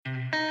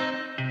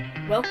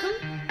Welcome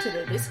to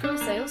the Liss Brill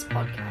Sales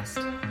Podcast.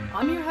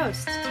 I'm your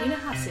host, Tina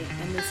Hussey,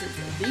 and this is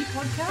the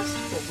podcast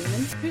for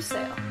women who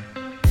sail.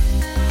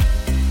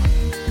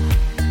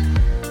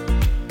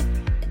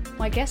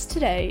 My guest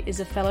today is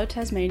a fellow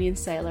Tasmanian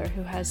sailor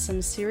who has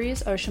some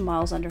serious ocean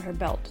miles under her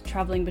belt,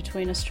 travelling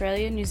between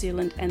Australia, New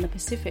Zealand and the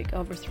Pacific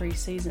over 3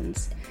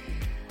 seasons.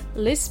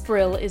 Liss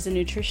Brill is a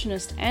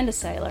nutritionist and a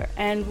sailor,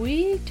 and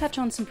we touch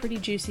on some pretty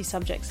juicy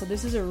subjects, so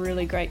this is a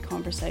really great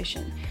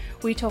conversation.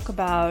 We talk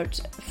about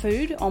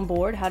food on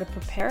board, how to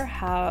prepare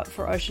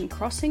for ocean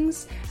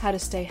crossings, how to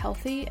stay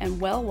healthy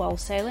and well while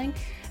sailing,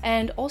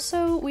 and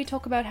also we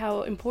talk about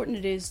how important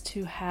it is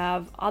to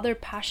have other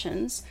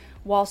passions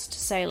whilst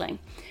sailing.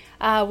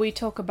 We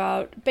talk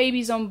about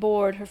babies on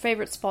board, her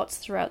favourite spots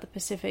throughout the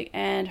Pacific,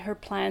 and her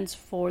plans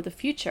for the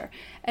future,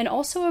 and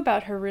also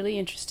about her really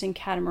interesting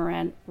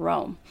catamaran,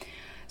 Rome.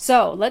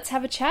 So let's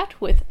have a chat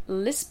with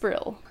Liss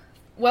Brill.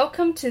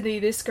 Welcome to the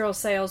This Girl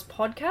Sails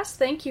podcast.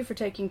 Thank you for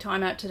taking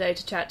time out today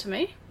to chat to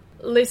me.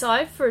 Liss,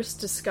 I first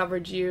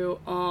discovered you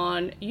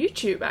on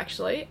YouTube,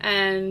 actually,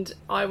 and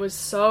I was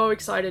so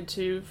excited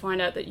to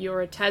find out that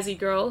you're a Tassie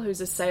girl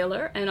who's a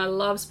sailor, and I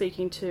love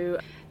speaking to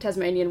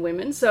Tasmanian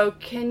women. So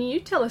can you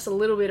tell us a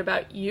little bit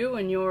about you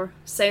and your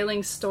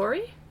sailing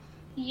story?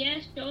 Yeah,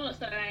 sure.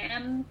 So I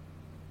am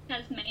a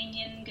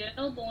Tasmanian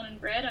girl, born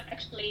and bred. I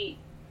actually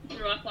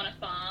grew up on a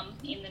farm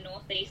in the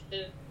northeast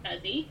of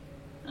Tassie,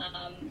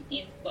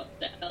 in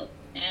Scottsdale,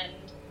 and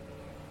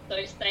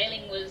so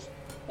sailing was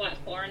quite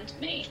foreign to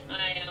me.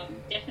 I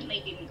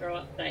definitely didn't grow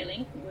up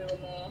sailing. We were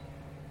more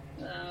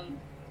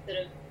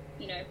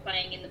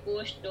playing in the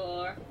bush,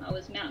 or I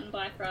was mountain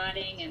bike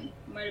riding and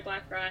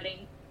motorbike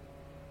riding,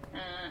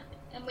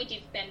 and we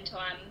did spend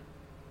time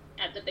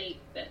at the beach,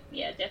 but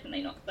yeah,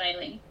 definitely not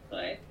sailing. So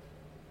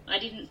I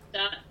didn't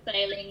start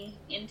sailing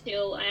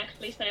until I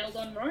actually sailed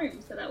on Rome,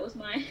 so that was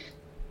my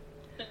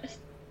first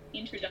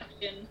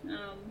introduction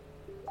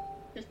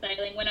to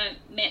sailing. When I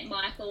met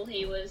Michael,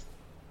 he was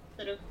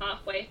sort of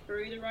halfway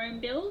through the Rome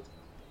build,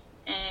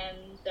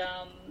 and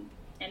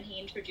he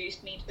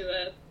introduced me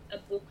to a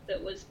book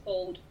that was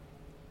called,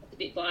 it's a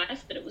bit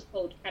biased, but it was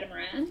called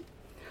Catamaran.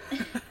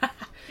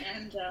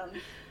 And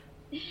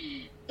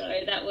so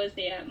that was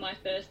my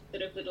first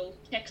sort of little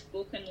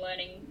textbook and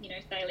learning,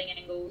 sailing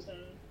angles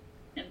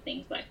and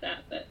things like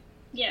that. But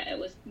yeah, it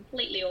was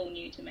completely all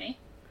new to me.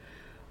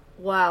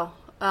 Wow.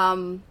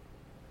 I'll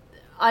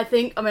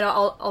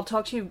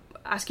talk to you,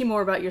 ask you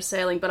more about your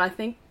sailing, but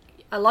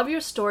I love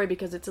your story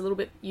because it's a little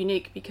bit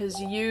unique, because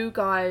you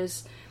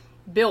guys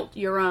built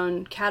your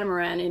own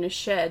catamaran in a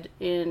shed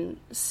in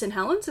St.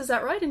 Helens, is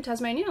that right, in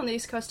Tasmania, on the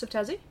east coast of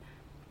Tassie?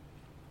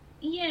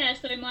 Yeah,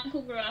 so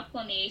Michael grew up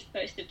on the east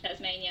coast of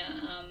Tasmania,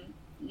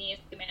 near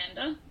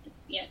Scamander,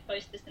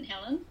 close to St.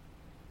 Helens,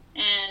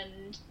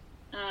 and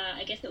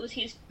I guess it was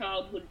his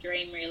childhood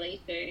dream,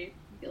 really, to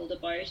build a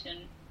boat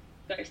and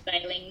go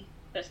sailing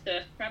for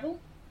surf travel.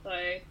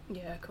 So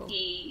yeah, cool.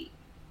 He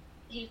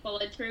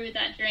followed through with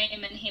that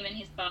dream, and him and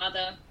his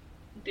father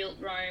built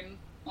Rome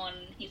on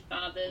his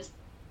father's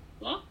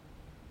block.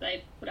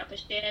 They put up a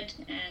shed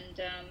and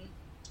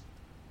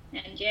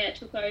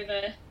took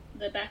over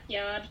the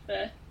backyard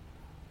for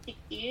 6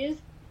 years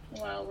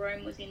while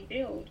Rome was in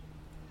build.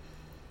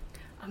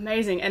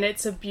 Amazing, and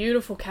it's a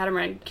beautiful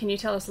catamaran. Can you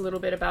tell us a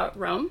little bit about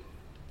Rome?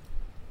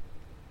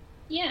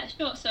 Yeah,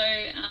 sure. So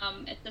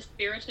it's a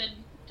spirited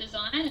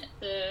design.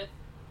 It's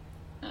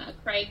a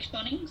Craig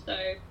Shonning,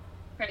 so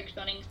Craig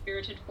Shonning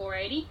Spirited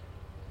 480.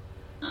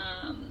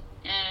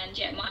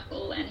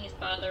 Michael and his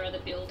father are the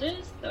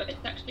builders, so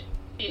it's actually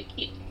a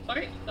kit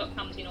boat, so it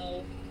comes in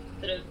all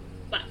sort of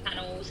flat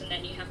panels, and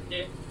then you have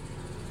to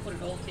put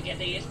it all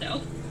together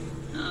yourself.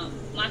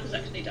 Michael's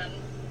actually done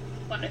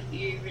quite a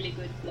few really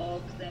good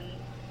blogs and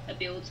a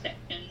build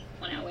section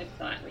on our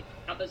website which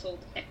covers all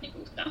the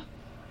technical stuff.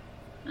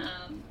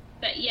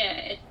 But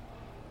yeah,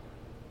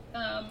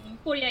 it's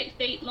 48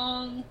 feet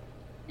long,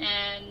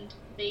 and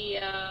the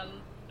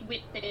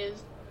width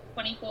is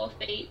 24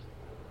 feet,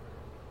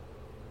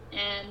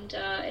 and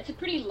it's a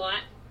pretty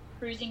light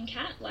cruising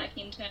cat, like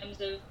in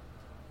terms of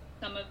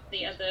some of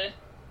the other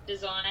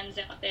designs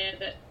out there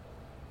that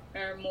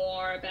are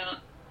more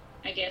about,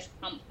 I guess,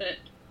 comfort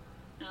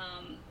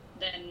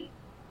than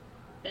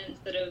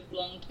sort of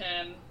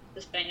long-term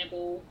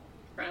sustainable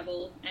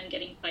travel and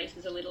getting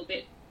places a little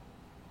bit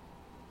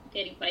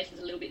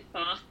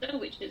faster,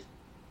 which is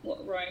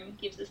what Rome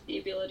gives us the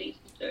ability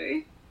to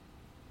do.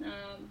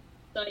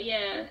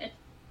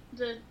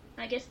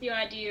 It's the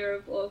idea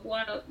of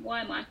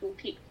why Michael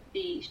picked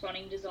the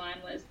Shonning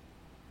design was,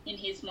 in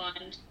his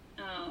mind,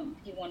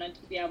 he wanted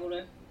to be able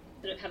to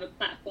sort of have a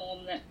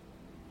platform that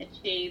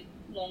achieved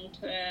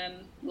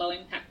long-term,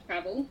 low-impact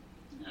travel,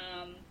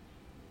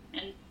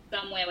 and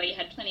somewhere where you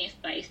had plenty of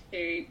space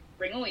to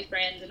bring all your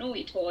friends and all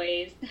your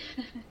toys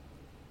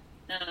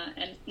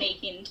and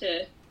sneak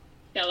into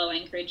shallow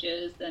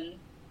anchorages and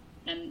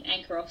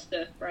anchor off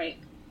surf break,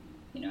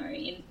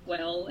 in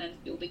swell and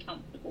still be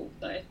comfortable.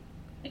 So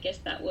I guess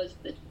that was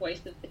the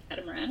choice of the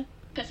catamaran.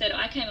 Like I said,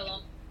 I came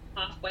along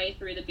halfway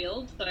through the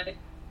build, so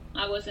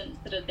I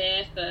wasn't sort of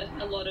there for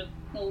a lot of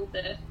all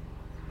the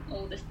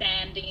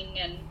sanding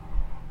and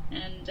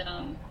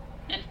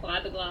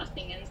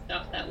fiberglassing and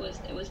stuff. It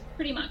was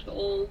pretty much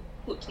all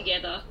put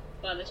together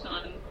by the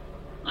time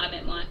I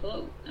met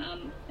Michael.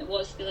 It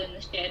was still in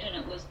the shed, and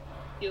it was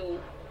still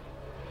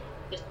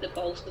just the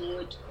balsa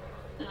wood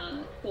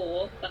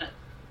core, but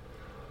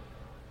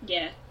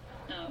yeah,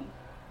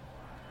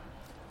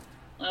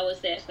 I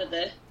was there for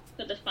the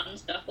fun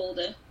stuff, all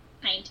the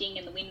painting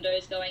and the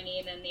windows going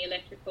in and the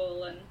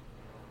electrical and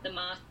the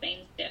mast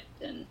being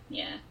stepped and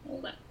yeah,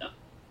 all that stuff.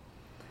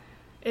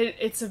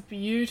 It's a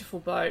beautiful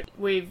boat.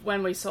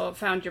 When we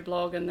found your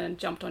blog and then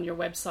jumped on your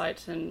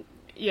website and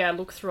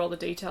looked through all the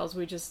details,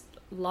 we just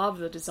love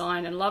the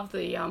design and love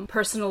the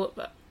personal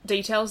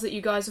details that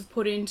you guys have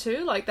put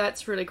into. Like,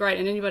 that's really great.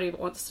 And anybody that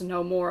wants to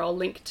know more, I'll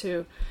link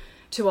to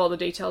all the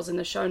details in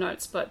the show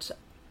notes. But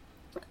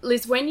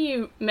Liz, when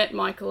you met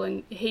Michael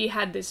and he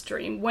had this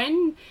dream,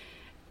 when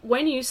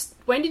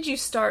did you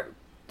start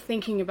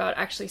thinking about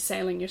actually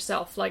sailing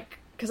yourself? Like,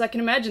 because I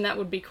can imagine that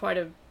would be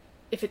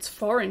if it's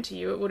foreign to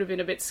you, it would have been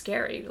a bit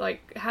scary.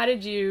 Like, how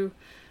did you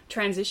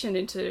transition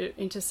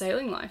into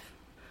sailing life?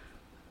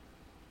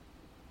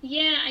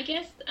 Yeah, I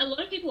guess a lot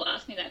of people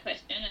ask me that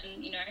question,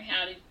 and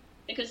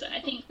because I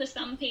think for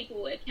some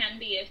people it can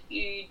be a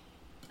huge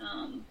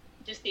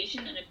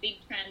decision and a big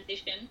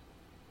transition,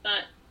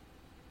 but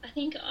I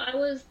think I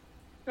was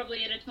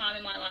probably at a time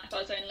in my life, I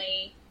was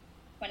only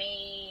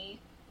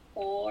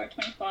 24 at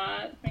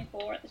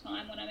the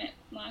time when I met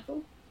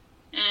Michael,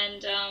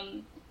 and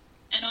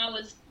I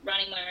was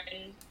running my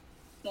own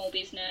small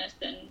business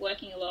and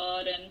working a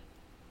lot and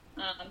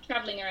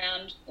travelling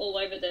around all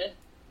over the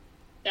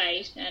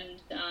state,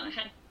 and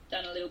had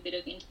done a little bit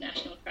of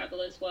international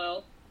travel as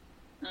well.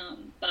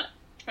 But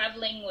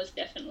travelling was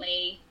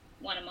definitely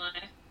one of my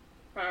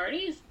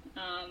priorities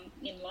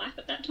in life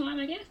at that time,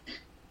 I guess.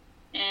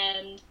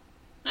 And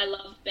I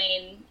loved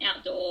being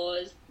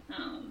outdoors,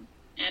 and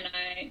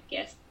I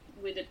guess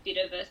with a bit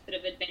of a sort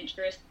of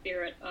adventurous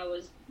spirit, I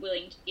was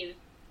willing to give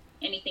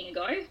anything a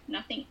go.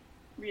 Nothing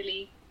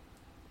really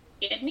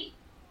scared me.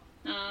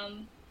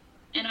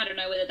 And I don't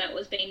know whether that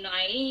was being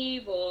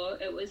naive or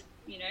it was,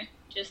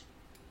 just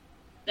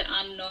the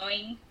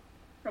unknowing,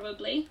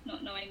 probably,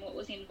 not knowing what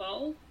was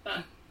involved,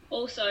 but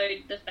also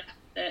the fact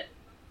that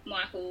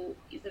Michael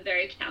is a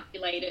very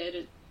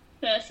calculated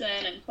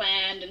person and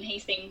planned, and he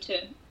seemed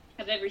to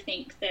have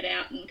everything set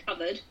out and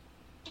covered.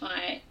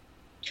 I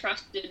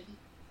trusted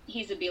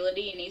his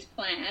ability and his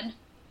plan,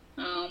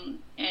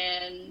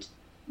 and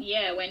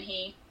yeah, when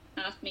he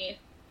asked me if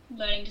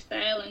learning to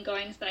sail and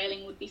going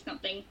sailing would be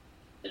something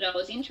that I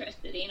was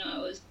interested in, I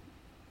was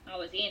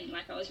in.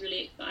 Like, I was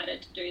really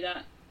excited to do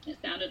that. It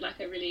sounded like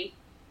a really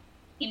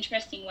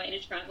interesting way to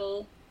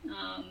travel,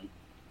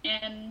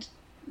 and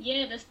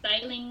yeah, the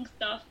sailing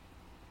stuff,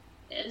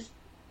 as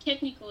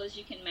technical as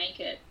you can make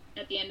it,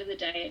 at the end of the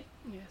day,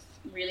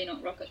 it's really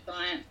not rocket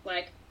science.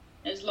 Like,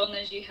 as long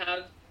as you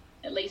have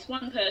at least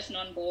one person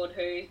on board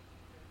who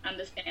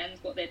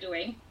understands what they're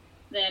doing,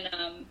 then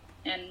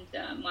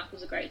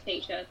Michael's a great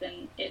teacher,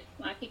 then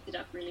I picked it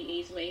up really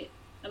easily.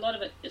 A lot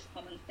of it's just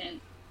common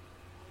sense,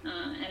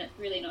 and it's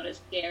really not as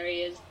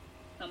scary as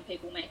some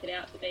people make it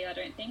out to be, I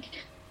don't think.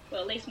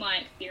 Well, at least my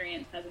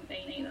experience hasn't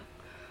been either.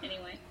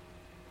 Anyway.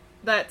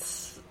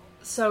 That's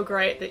so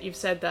great that you've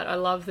said that. I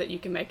love that you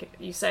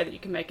say that you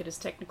can make it as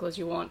technical as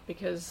you want,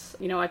 because,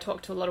 I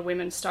talk to a lot of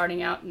women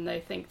starting out and they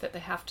think that they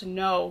have to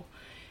know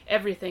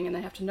everything and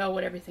they have to know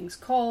what everything's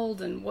called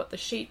and what the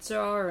sheets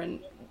are and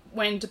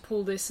when to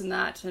pull this and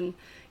that. And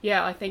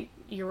yeah, I think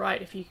you're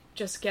right. If you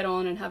just get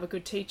on and have a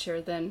good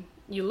teacher, then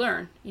you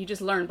learn. You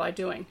just learn by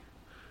doing.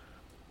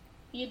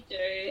 You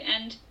do.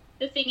 And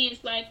the thing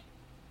is, like,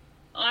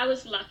 I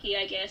was lucky,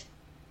 I guess.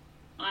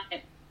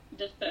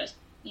 The first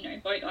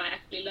boat I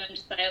actually learned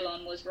to sail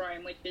on was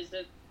Rome, which is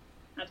a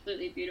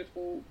absolutely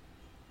beautiful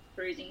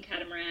cruising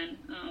catamaran.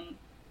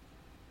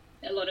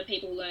 A lot of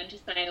people learn to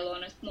sail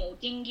on a small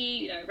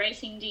dinghy,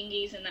 racing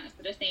dinghies and that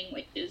sort of thing,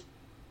 which is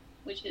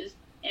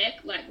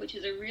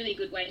a really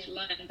good way to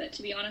learn. But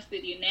to be honest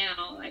with you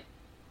now, like,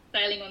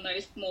 sailing on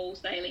those small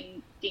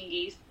sailing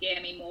dinghies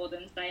scare me more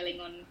than sailing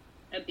on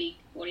a big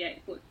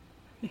 48-foot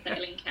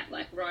sailing cat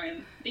like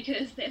Rome,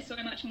 because they're so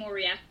much more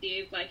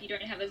reactive. Like, you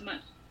don't have as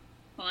much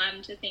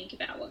time to think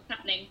about what's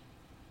happening,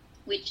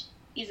 which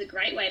is a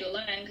great way to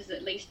learn, because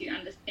at least you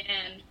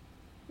understand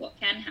what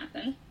can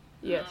happen.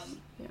 Yes.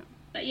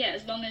 But yeah,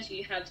 as long as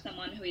you have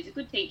someone who is a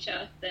good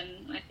teacher,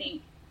 then I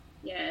think,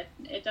 yeah,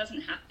 it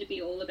doesn't have to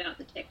be all about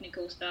the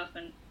technical stuff,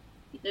 and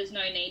there's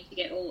no need to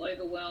get all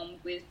overwhelmed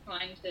with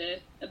trying to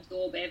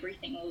absorb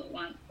everything all at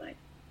once. Like,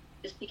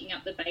 just picking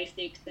up the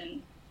basics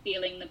and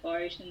feeling the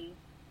boat and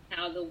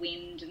how the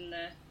wind and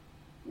the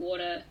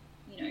water,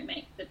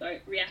 make the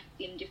boat react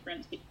in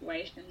different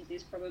situations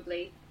is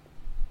probably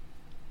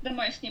the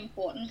most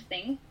important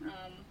thing.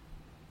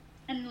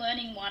 And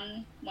learning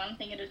one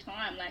thing at a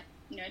time, like,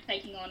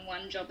 taking on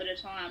one job at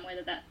a time,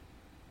 whether that's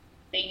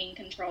being in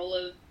control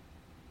of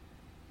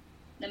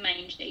the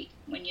main sheet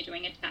when you're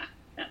doing a tack,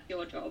 that's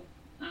your job,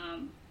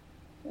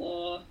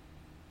 or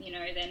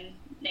then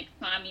next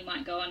time you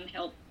might go and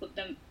help put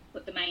the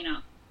main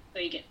up, so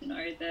you get to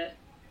know the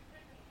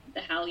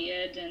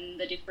halyard and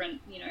the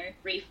different,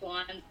 reef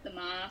lines, the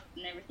mast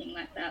and everything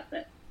like that.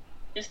 But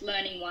just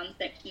learning one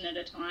section at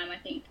a time, I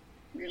think,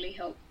 really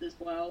helps as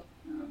well,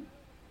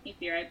 if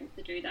you're able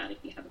to do that, if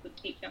you have a good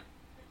teacher.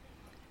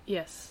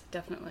 Yes,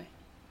 definitely.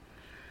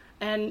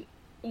 And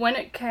when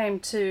it came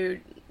to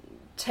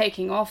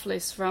taking off,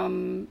 Liss,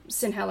 from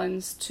St.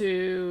 Helens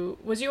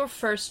was your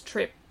first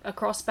trip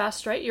across Bass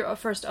Strait, your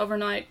first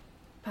overnight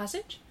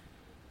passage?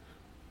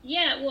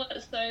 Yeah, it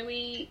was. So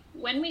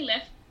when we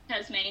left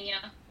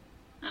Tasmania,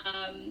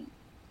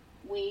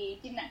 we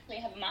didn't actually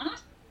have a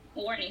mast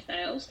or any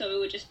sails, so we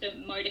were just a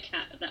motor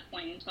cat at that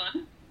point in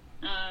time.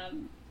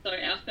 So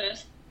our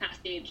first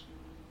passage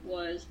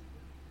was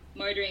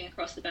motoring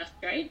across the Bass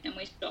Strait, and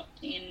we stopped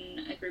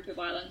in a group of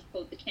islands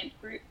called the Kent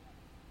Group,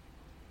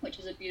 which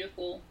is a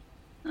beautiful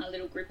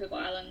little group of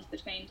islands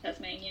between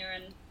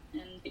Tasmania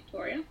and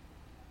Victoria.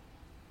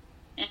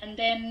 And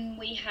then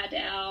we had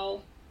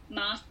our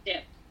mast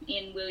step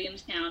in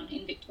Williamstown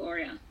in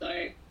Victoria.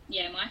 So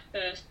yeah, my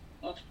first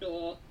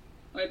offshore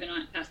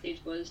overnight passage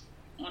was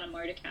on a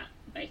motor cat,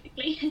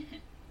 basically,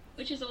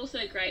 which is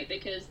also great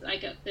because I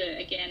got to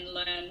again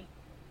learn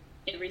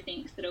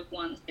everything sort of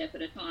one step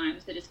at a time.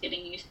 So just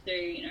getting used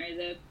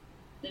to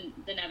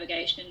the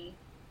navigation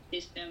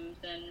systems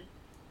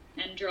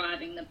and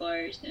driving the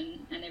boat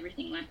and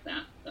everything like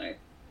that. So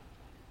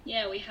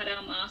yeah, we had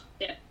our mast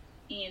step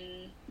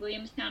in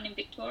Williamstown in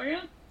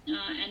Victoria,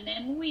 and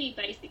then we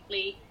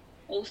basically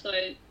also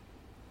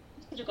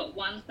sort of got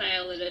one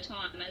sail at a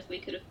time as we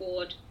could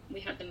afford. We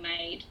had them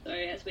made, so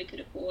as we could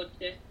afford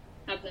to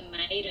have them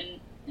made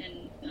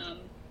and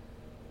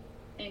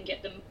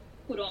get them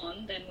put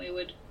on, then we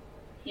would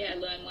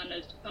learn one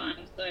at a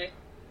time. So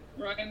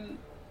Rome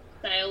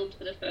sailed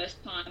for the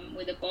first time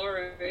with a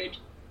borrowed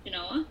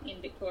genoa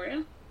in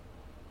Victoria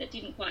that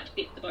didn't quite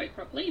fit the boat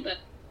properly, but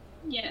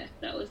yeah,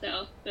 that was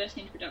our first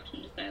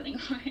introduction to sailing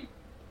Rome.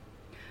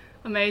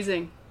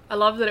 Amazing. I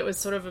love that it was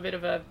sort of a bit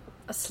of a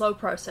slow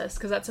process,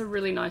 because that's a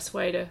really nice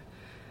way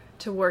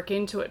to work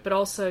into it, but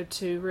also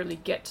to really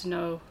get to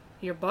know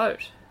your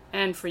boat,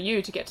 and for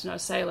you to get to know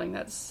sailing.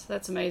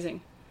 That's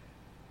amazing.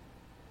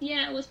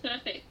 Yeah, it was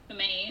perfect for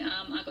me.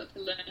 I got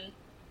to learn,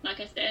 like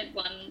I said,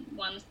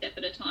 one step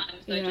at a time.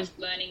 So just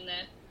learning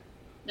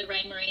the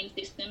Raymarine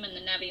system and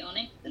the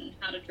navionics and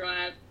how to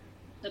drive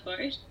the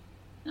boat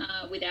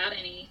without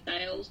any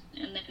sails.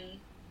 And then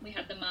we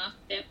had the mast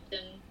stepped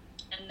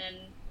and then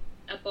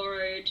a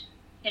borrowed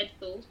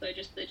headsail, so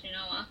just the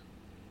genoa.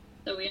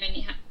 So we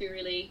only had to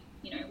really,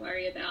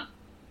 worry about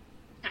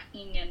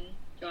tacking and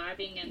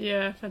driving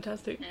and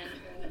fantastic,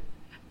 and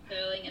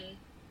furling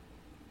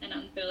and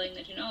unfurling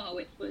the genoa,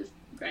 which was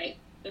great,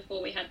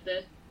 before we had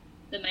the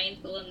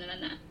mainsail, and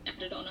then that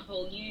added on a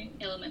whole new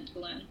element to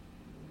learn.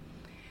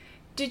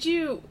 Did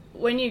you,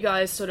 when you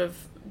guys sort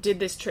of did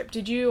this trip,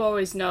 did you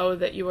always know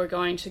that you were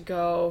going to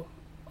go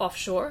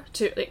offshore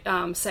to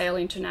sail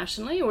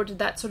internationally, or did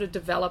that sort of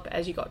develop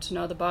as you got to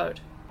know the boat?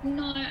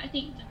 No, I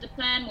think the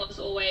plan was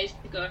always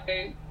to go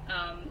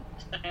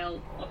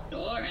sail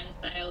offshore and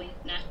sail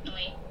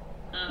internationally.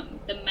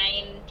 The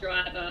main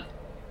driver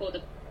for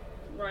the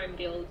Rome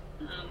build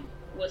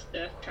was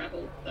surf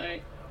travel, so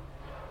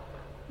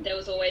there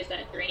was always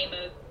that dream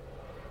of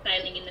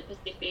sailing in the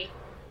Pacific,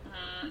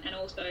 and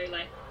also,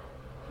 like,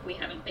 we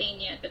haven't been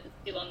yet, but it's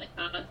still on the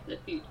cards. The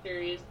future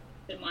is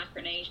the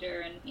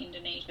Micronesia and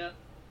Indonesia,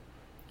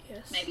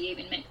 maybe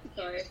even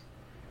Mexico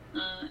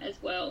as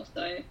well.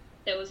 So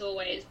there was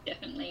always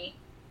definitely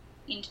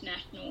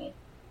international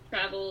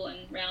travel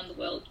and round the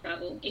world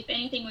travel. If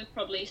anything, we've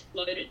probably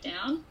slowed it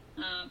down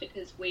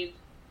because we've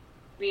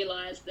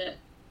realised that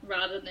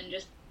rather than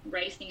just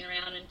racing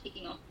around and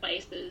ticking off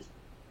places,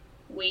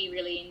 we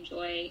really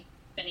enjoy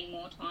spending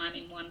more time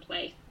in one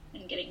place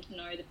and getting to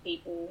know the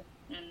people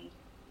and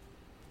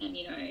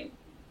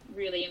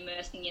really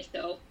immersing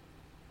yourself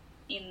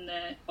in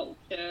the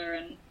culture,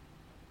 and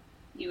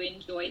you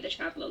enjoy the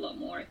travel a lot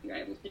more if you're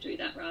able to do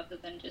that rather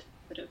than just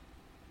sort of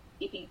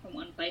skipping from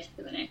one place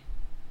to the next.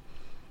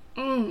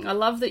 I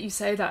love that you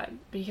say that,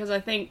 because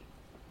I think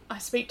I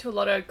speak to a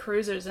lot of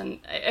cruisers and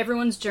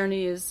everyone's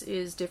journey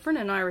is different,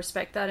 and I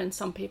respect that, and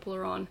some people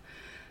are on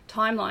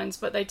timelines,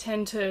 but they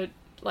tend to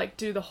like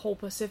do the whole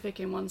Pacific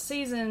in one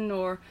season,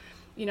 or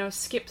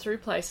skip through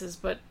places.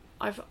 But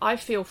I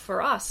feel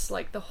for us,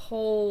 like, the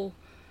whole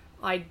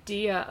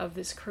idea of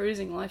this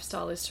cruising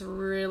lifestyle is to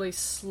really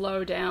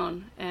slow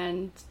down,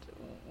 and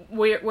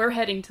we're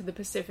heading to the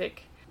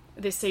Pacific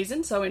this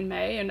season, so in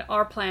May, and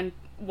our plan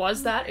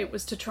was that it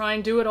was to try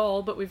and do it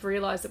all, but we've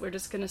realized that we're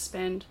just going to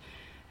spend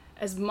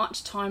as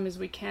much time as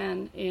we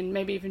can in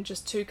maybe even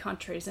just 2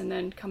 countries, and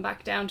then come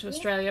back down to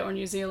Australia or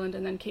New Zealand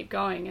and then keep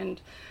going.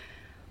 And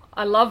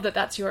I love that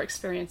that's your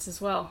experience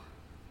as well.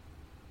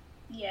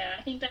 Yeah,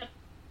 I think that,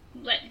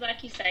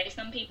 like you say,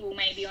 some people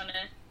may be on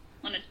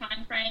a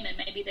time frame, and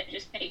maybe they're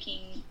just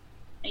taking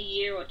a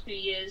year or 2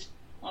 years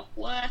off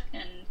work,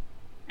 and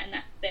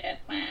that's their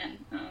plan,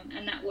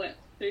 and that works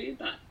too.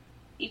 But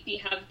if you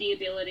have the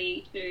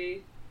ability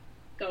to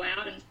go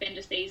out and spend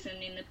a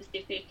season in the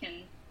Pacific,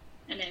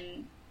 and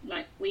then,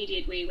 like we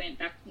did, we went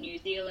back to New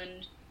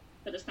Zealand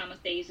for the summer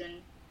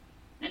season,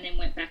 and then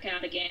went back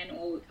out again,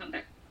 or we'd come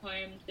back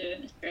home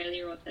to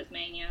Australia or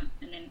Tasmania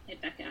and then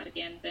head back out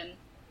again. Then,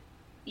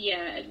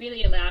 yeah, it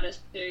really allowed us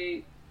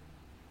to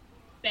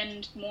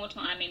spend more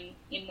time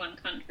in one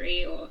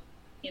country, or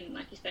in,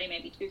 like you say,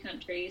 maybe two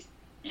countries,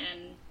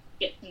 and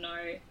get to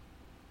know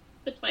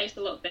the place a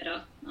lot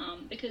better,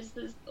 because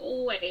there's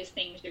always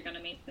things you're going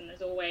to miss, and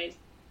there's always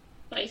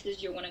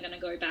places you're going to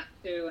go back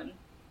to. And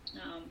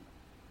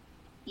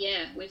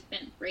yeah, we've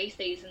spent 3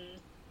 seasons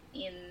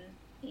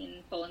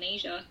in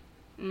Polynesia,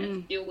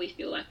 and still we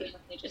feel like we've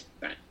only just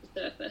scratched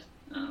the surface.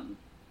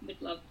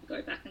 We'd love to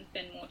go back and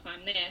spend more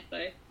time there.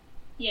 So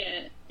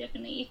yeah,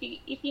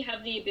 definitely, if you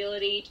have the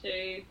ability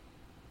to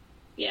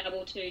be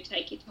able to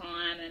take your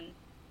time,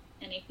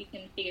 and if you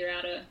can figure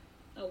out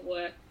a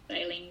work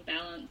sailing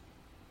balance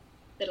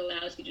that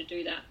allows you to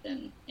do that,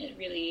 then it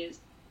really is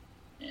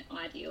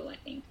ideal, I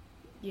think.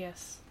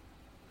 Yes.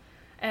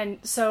 And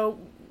so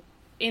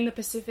in the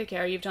Pacific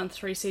area, you've done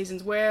 3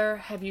 seasons. Where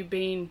have you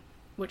been?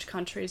 Which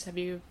countries have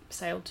you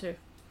sailed to?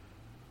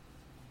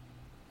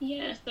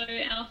 Yeah, so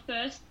our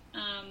first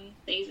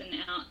season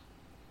out,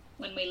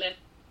 when we left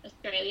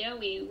Australia,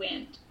 we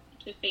went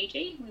to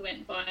Fiji. We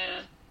went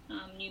via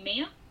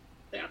Noumea,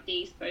 so up the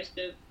east coast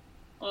of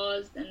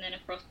Oz, and then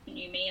across to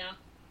Noumea,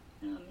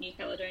 New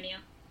Caledonia,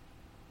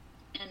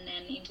 and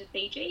then into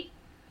Fiji.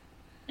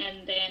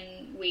 And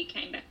then we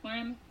came back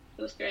home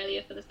to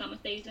Australia for the summer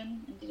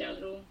season and did our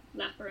little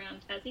lap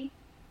around Tassie.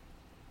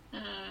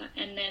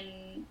 And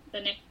then the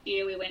next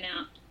year we went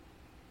out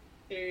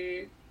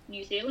to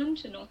New Zealand,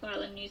 to North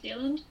Island, New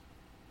Zealand,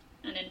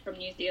 and then from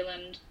New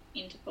Zealand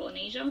into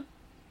Polynesia.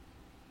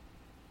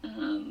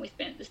 We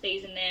spent the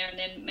season there, and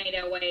then made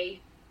our way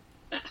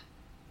back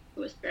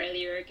to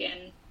Australia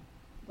again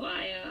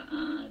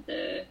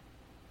via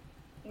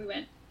we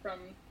went from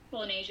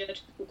Polynesia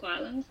to the Cook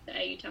Islands, to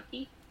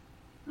Aitutaki,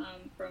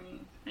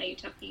 from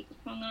Aitutaki to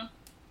Tonga,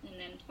 and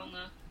then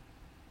Tonga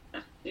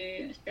back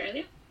to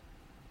Australia.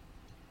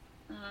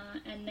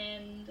 And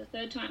then the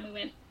third time we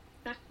went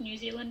back to New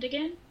Zealand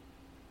again,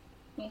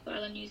 North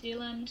Island, New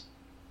Zealand,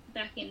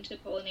 back into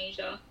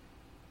Polynesia,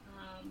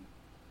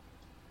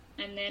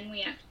 and then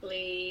we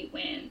actually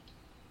went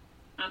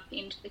up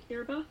into the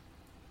Kiribati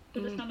for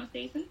the summer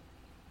season,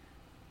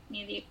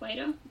 near the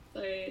equator,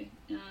 so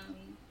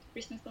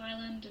Christmas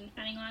Island and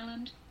Fanning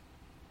Island,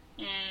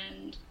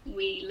 and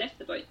we left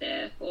the boat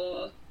there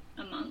for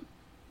a month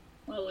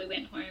while we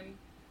went home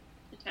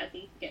to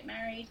Tassie to get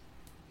married,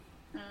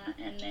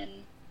 and then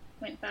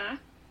went back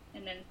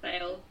and then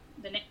sailed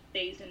the next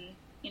season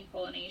in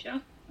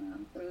Polynesia.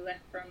 So we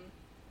left from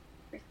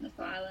Christmas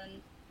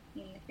Island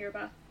in the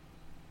Kiribati,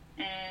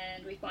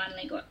 and we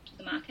finally got to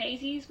the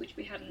Marquesas, which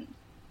we hadn't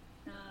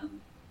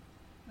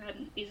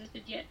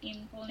visited yet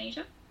in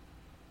Polynesia,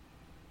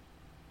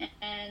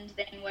 and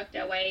then worked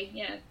our way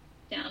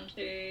down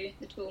to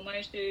the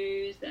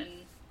Tuamotus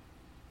and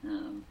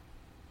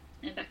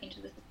back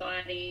into the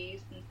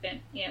societies, and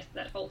spent so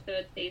that whole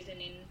third season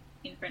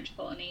in French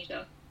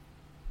Polynesia.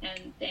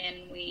 And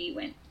then we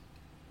went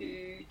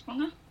to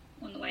Tonga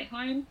on the way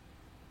home,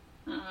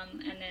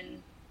 and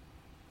then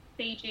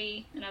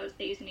Fiji, another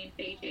season in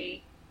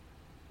Fiji,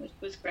 which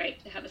was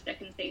great to have a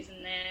second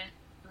season there,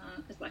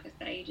 because like I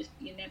say,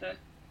 you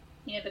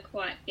never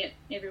quite get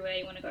everywhere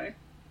you want to go.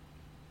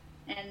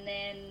 And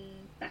then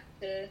back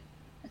to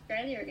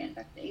Australia again,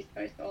 back to East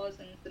Coast Oz,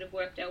 and sort of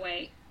worked our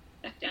way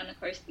back down the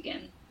coast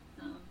again,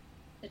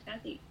 to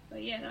Tassie. So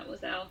yeah, that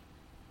was our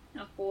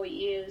 4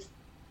 years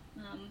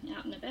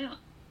out and about.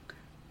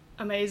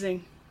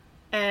 Amazing.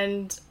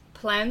 And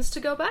plans to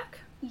go back?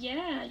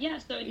 Yeah.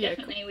 So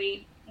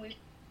definitely, cool.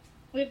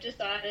 we've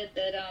decided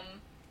that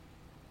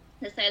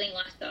the sailing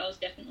lifestyle is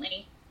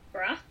definitely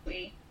for us.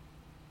 We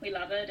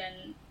love it,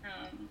 and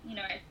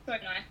it's so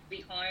nice to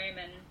be home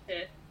and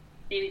to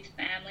be with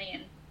family,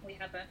 and we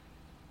have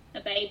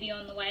a baby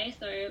on the way,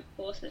 so of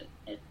course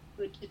it's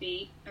good to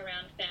be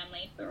around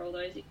family for all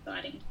those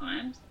exciting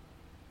times.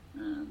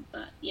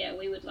 But yeah,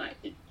 we would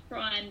like to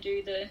try and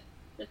do the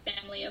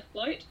family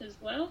afloat as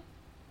well.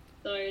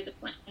 So the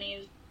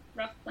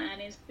rough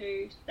plan is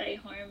to stay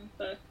home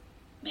for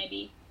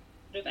maybe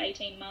sort of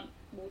 18 months.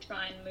 We'll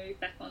try and move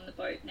back on the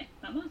boat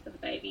next summer. So the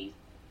baby's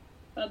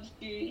bub's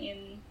due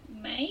in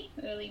May,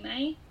 early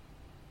May.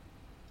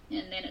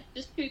 And then it's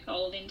just too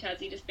cold in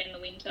Tassie to spend the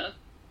winter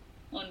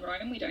on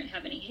Rome. We don't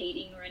have any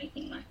heating or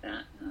anything like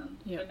that.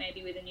 So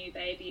maybe with a new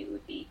baby it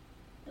would be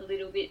a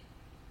little bit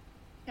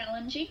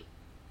challenging.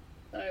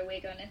 So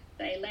we're going to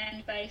stay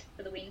land-based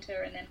for the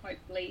winter, and then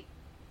hopefully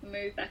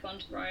move back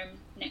onto Rome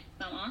next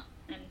summer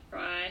and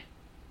try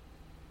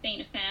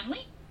being a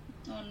family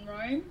on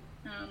Rome.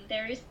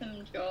 There is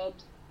some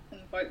jobs, some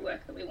boat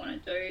work that we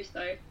want to do,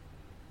 so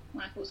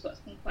Michael's got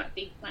some quite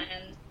big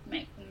plans to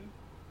make some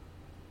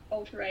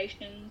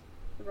alterations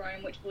to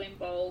Rome, which will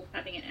involve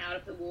having it out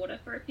of the water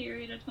for a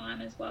period of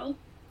time as well.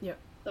 Yep.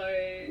 So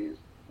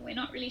we're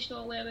not really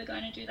sure where we're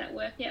going to do that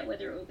work yet,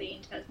 whether it will be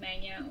in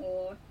Tasmania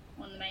or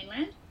on the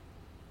mainland.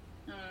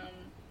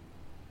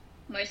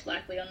 most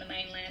likely on the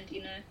mainland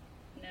in a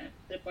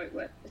sort of boat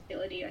work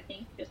facility. I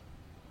think just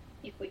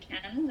if we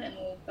can, then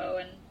we'll go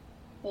and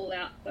haul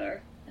out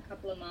for a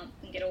couple of months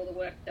and get all the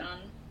work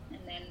done, and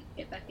then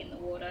get back in the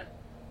water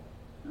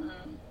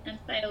and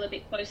sail a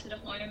bit closer to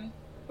home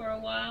for a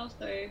while.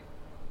 So,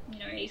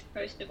 east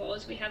coast of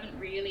Oz, we haven't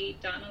really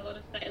done a lot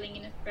of sailing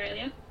in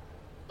Australia.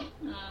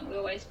 We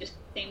always just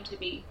seem to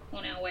be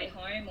on our way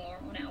home or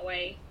on our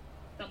way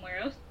somewhere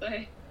else. So,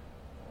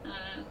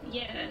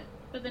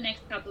 for the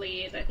next couple of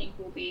years, I think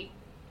we'll be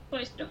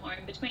closer to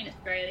home between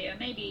Australia,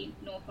 maybe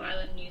North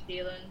Island, New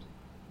Zealand,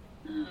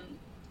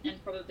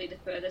 and probably the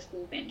furthest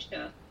we'll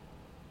venture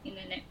in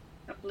the next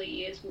couple of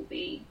years will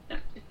be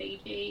back to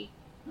Fiji,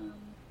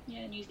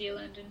 New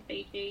Zealand and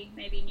Fiji,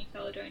 maybe New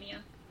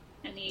Caledonia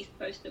and the east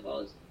coast of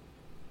Oz.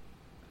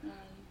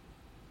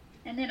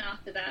 And then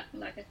after that,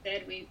 like I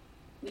said, we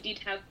did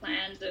have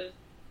plans of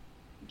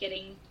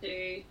getting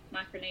to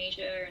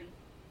Micronesia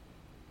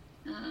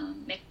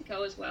and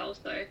Mexico as well.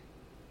 So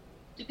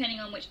depending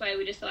on which way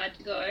we decide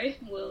to go,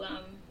 we'll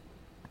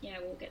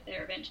get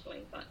there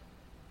eventually. But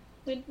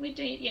we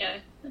do,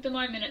 at the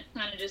moment it's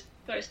kind of just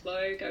go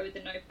slow, go with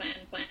the no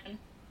plan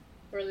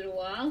for a little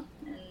while,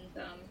 and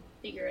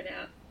figure it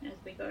out as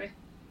we go.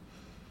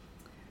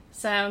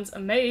 Sounds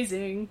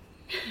amazing.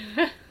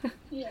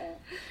 Yeah.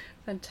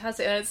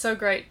 Fantastic. And it's so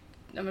great.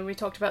 I mean, we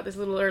talked about this a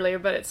little earlier,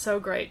 but it's so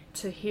great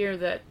to hear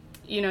that,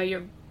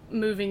 you're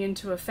moving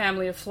into a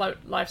family afloat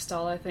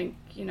lifestyle. I think,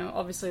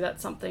 obviously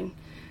that's something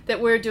that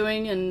we're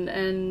doing,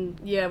 and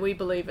we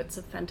believe it's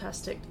a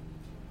fantastic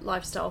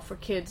lifestyle for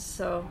kids.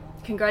 So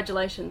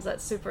congratulations.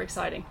 That's super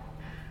exciting.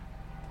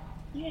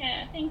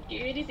 Yeah, thank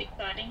you. It is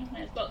exciting.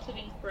 There's lots of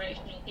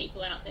inspirational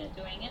people out there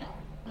doing it.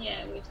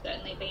 Yeah, we've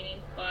certainly been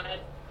inspired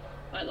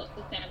by lots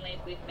of families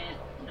we've met.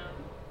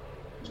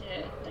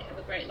 They have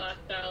a great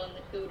lifestyle, and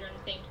the children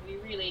seem to be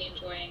really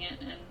enjoying it,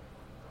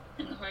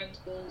 and the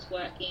homeschool's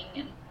working,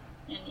 and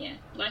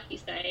like you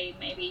say,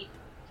 maybe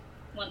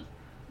once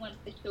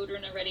the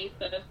children are ready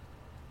for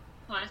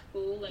high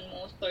school and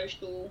more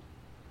social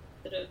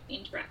sort of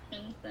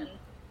interactions, then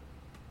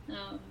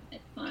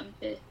it's time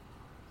to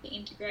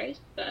integrate.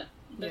 But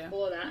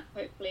before that,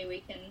 hopefully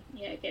we can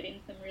get in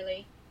some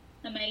really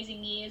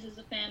amazing years as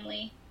a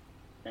family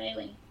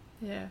sailing.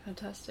 Yeah,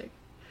 fantastic.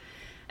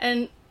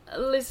 And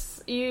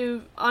Liss,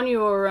 you on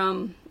your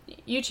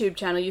YouTube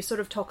channel, you sort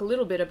of talk a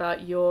little bit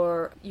about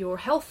your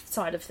health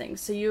side of things.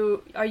 So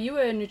are you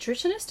a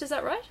nutritionist? Is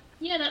that right?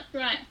 Yeah, that's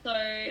right. So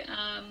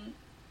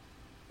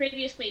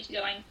previously to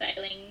going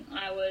sailing,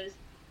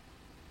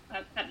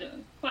 I've had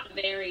quite a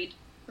varied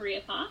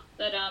career path,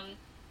 but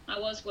I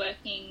was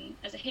working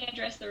as a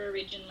hairdresser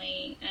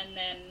originally, and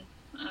then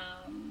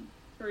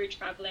through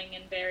travelling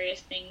and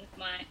various things,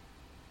 my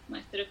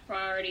sort of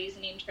priorities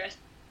and interests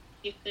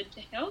shifted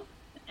to health,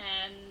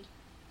 and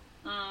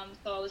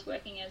so I was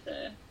working as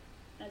a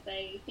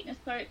fitness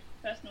coach,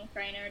 personal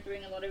trainer,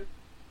 doing a lot of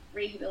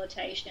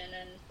rehabilitation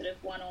and sort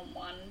of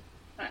one-on-one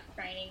type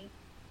training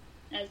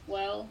as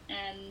well,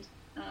 and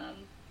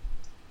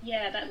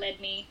that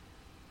led me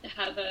to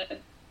have a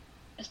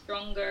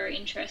stronger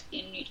interest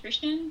in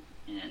nutrition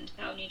and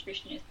how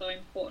nutrition is so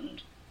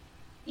important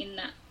in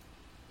that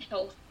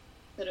health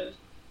sort of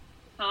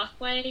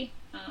pathway,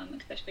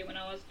 especially when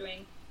I was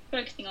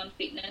focusing on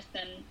fitness,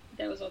 and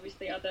there was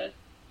obviously other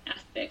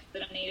aspects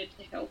that I needed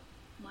to help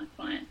my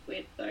clients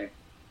with. So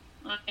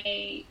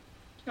I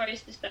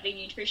chose to study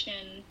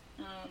nutrition,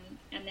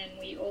 and then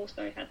we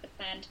also had the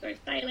plan to go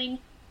sailing.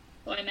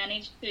 So I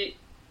managed to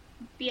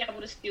be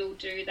able to still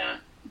do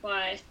that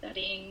by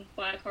studying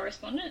via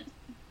correspondence.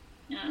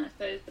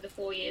 So for the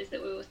 4 years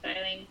that we were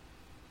sailing,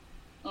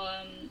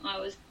 I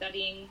was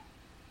studying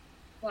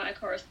via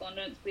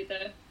correspondence with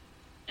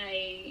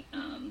a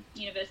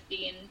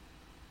university in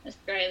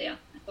Australia.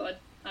 So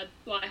I'd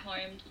fly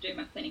home to do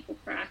my clinical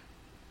prac,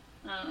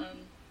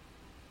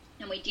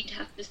 and we did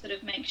have to sort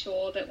of make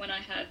sure that when I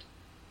had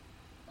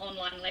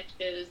online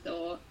lectures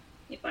or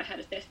if I had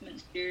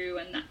assessments due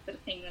and that sort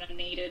of thing, that I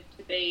needed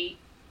to be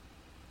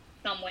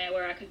somewhere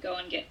where I could go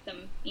and get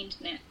some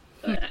internet.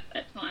 So that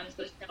at times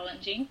was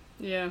challenging.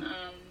 Yeah.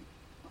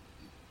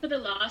 For the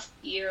last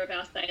year of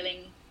our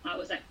sailing, I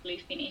was actually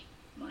finished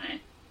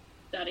my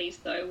studies,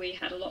 so we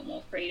had a lot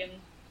more freedom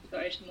to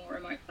go to more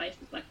remote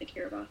places like the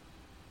Kiribati.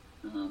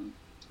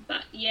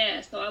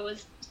 So I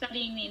was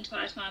studying the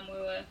entire time we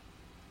were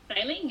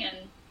sailing,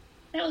 and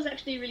that was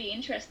actually really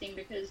interesting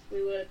because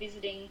we were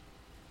visiting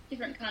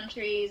different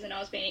countries, and I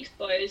was being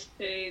exposed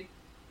to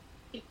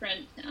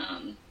different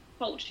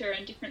culture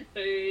and different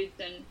foods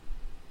and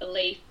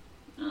belief,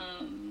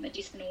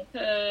 medicinal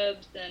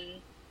herbs,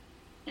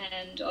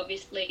 and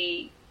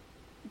obviously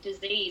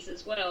disease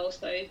as well.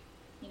 So,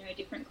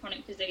 different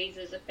chronic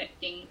diseases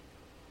affecting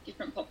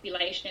different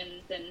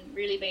populations, and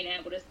really being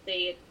able to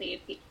see a clear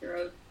picture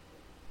of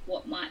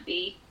what might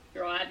be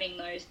driving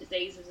those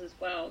diseases as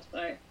well.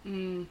 So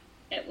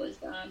it was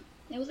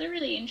a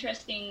really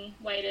interesting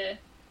way to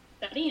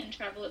study and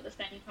travel at the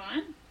same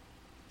time.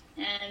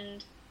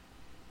 And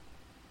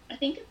I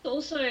think it's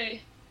also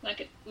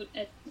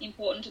it's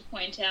important important to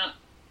point out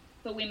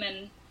for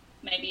women,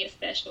 maybe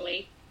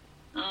especially,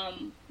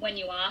 when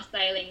you are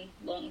sailing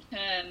long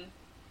term,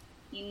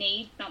 you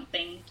need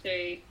something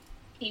to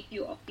keep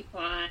you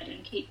occupied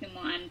and keep your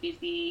mind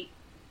busy.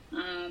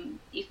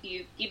 If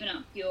you've given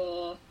up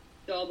your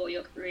job or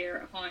your career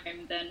at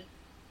home, then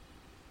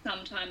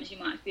sometimes you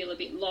might feel a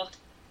bit lost.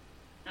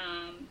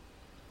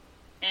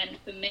 And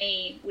for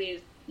me,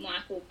 with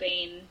Michael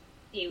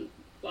he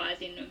flies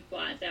in and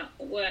flies out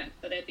for work,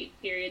 so there'd be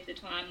periods of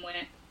time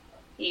where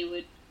he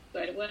would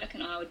go to work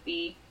and I would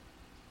be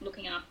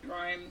looking after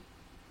Rome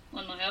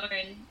on my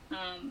own.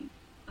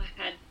 I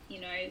had,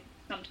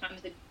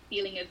 sometimes a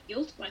feeling of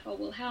guilt, like, oh,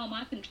 well, how am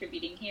I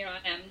contributing? Here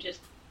I am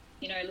just,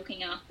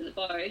 looking after the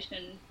boat,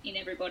 and in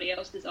everybody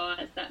else's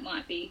eyes that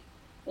might be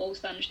all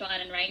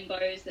sunshine and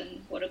rainbows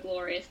and what a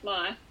glorious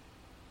life.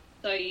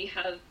 So I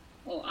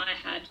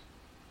had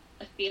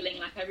a feeling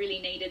like I really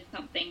needed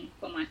something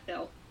for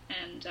myself,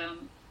 and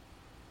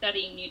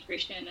studying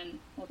nutrition, and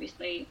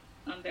obviously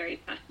I'm very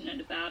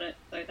passionate about it,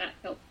 so that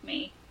helped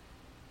me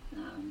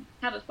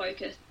have a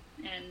focus.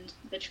 And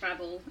the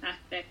travel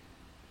aspect,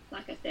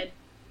 like I said,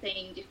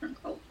 seeing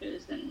different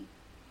cultures and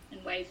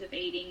ways of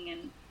eating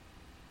and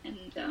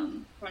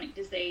chronic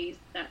disease,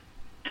 that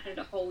added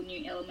a whole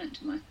new element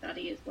to my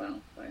study as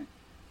well. So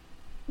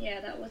yeah,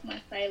 that was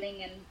my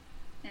sailing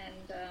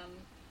and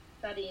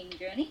studying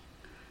journey.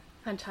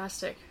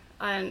 Fantastic.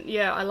 And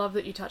yeah, I love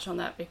that you touch on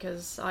that,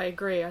 because I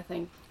agree.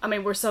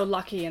 We're so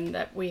lucky in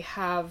that we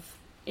have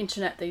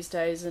internet these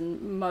days,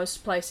 and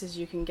most places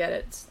you can get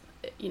it.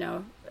 It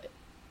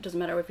doesn't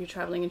matter if you're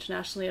traveling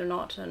internationally or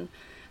not, and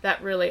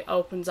that really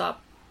opens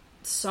up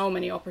so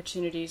many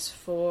opportunities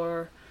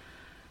for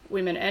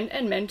women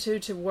and men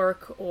to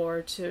work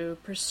or to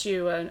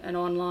pursue an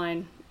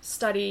online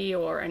study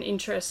or an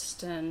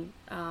interest. And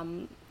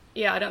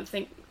I don't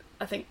think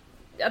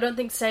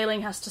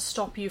sailing has to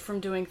stop you from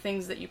doing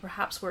things that you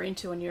perhaps were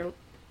into in your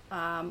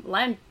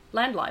land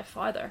life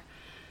either.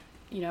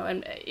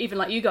 And even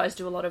like you guys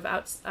do a lot of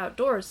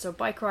outdoors, so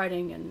bike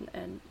riding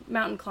and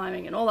mountain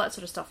climbing and all that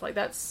sort of stuff. Like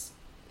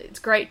it's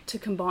great to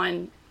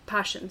combine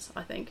passions,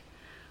 I think.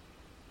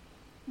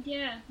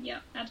 Yeah,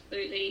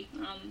 absolutely.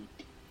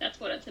 That's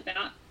what it's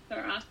about for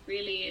us,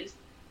 really, is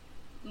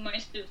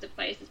most of the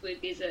places we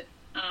visit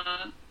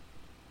are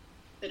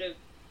sort of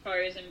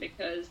chosen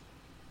because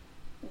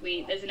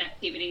there's an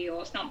activity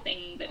or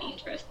something that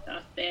interests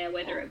us there,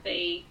 whether it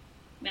be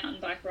mountain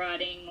bike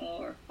riding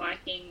or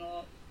biking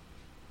or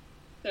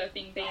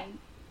surfing being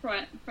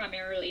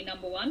primarily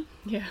number one.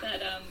 Yeah.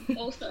 But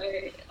also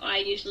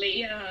I'm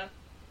usually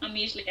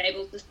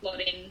able to slot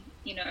in,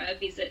 a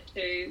visit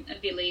to a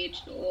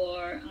village,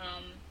 or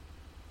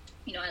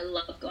I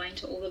love going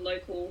to all the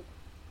local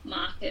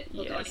markets,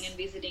 or going and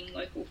visiting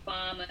local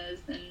farmers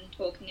and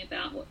talking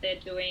about what they're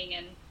doing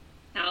and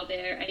how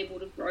they're able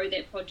to grow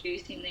their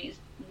produce in these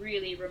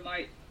really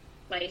remote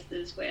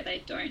places where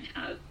they don't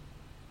have,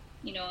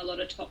 a lot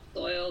of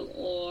topsoil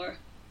or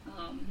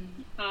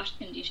harsh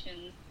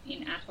conditions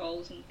in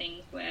atolls and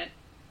things where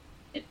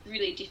it's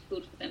really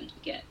difficult for them to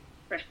get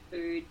fresh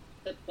food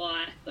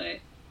supply. So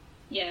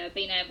yeah,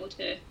 being able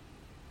to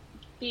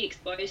be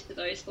exposed to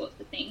those sorts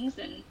of things,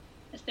 and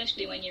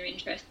especially when you're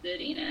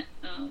interested in it,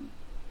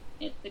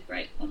 it's a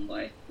great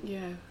combo.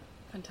 Yeah,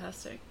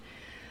 fantastic.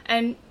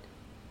 And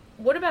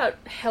what about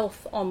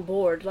health on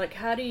board? Like,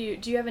 do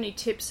you have any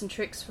tips and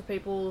tricks for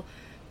people,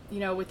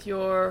 with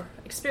your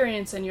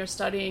experience and your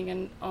studying,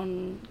 and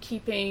on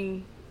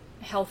keeping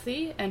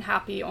healthy and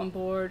happy on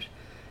board,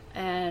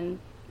 and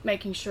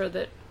making sure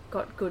that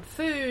got good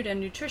food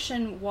and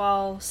nutrition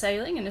while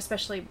sailing, and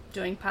especially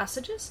doing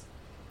passages?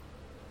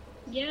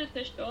 Yeah,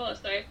 for sure.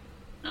 So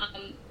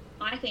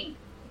I think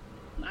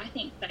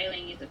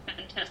sailing is a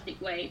fantastic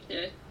way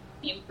to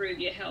improve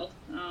your health.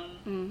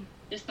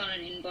 Just on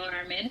an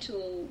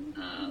environmental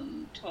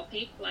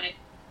topic, like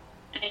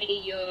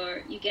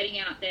you're getting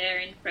out there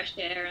in fresh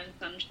air and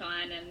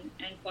sunshine, and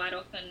quite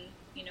often,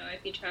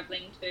 if you're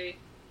traveling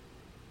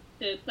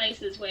to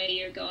places where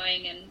you're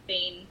going and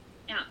being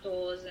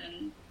outdoors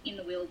and in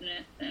the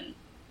wilderness, and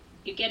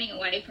you're getting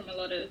away from a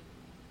lot of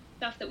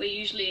stuff that we're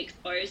usually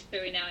exposed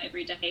to in our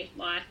everyday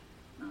life,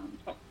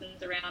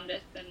 toxins around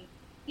us and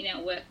in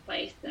our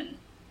workplace, and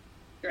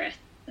stress,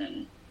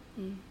 and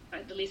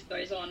the list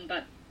goes on.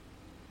 But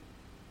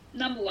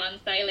number one,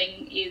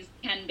 sailing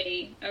can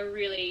be a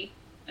really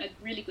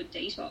good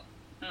detox.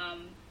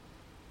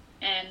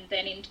 And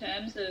then in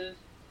terms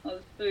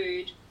of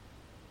food,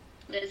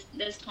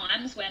 there's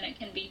times when it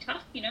can be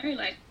tough,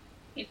 like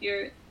if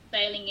you're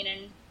sailing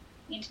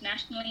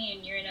internationally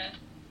and you're in a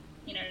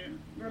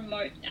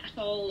remote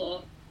atoll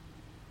or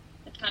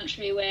a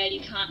country where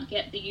you can't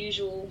get the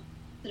usual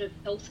sort of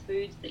health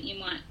foods that you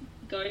might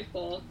go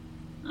for.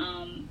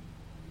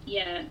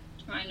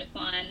 Trying to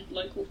find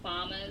local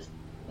farmers,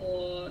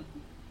 or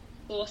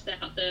source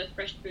out the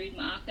fresh food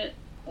market,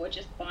 or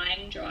just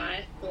buying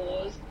dry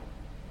stores,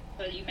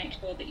 so you make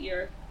sure that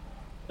you're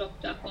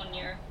stocked up on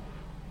your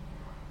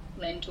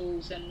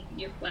lentils and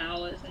your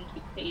flours and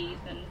chickpeas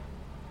and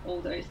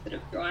all those sort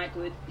of dry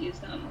goods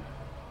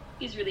is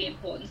is really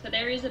important. So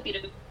there is a bit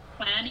of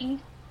planning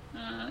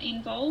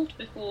involved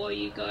before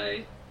you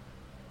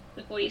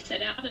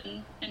set out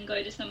and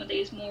go to some of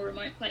these more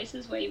remote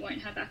places where you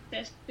won't have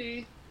access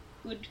to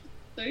good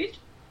food.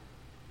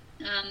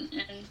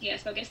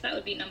 So I guess that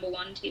would be number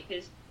one tip,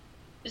 is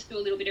just do a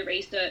little bit of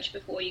research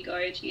before you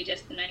go to your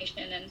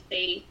destination and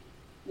see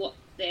what's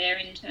there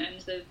in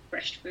terms of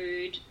fresh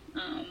food,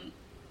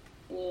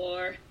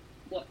 or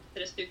what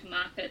sort of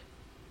supermarkets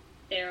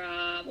there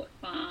are, what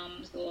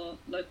farms or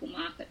local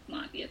markets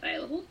might be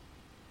available.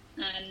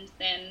 And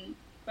then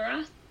for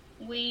us,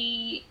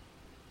 we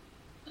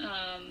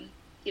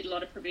did a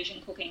lot of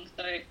provision cooking.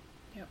 So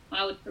yep.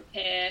 I would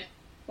prepare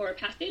for a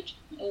passage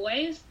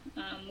always,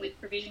 with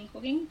provision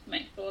cooking, to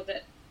make sure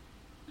that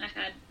I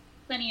had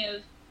plenty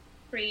of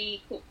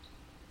pre-cooked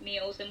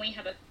meals. And we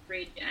have a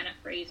fridge and a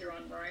freezer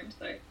on Rome,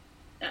 so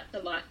that's a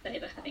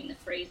lifesaver, having the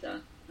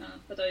freezer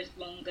for those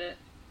longer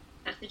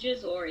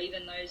passages, or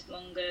even those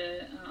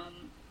longer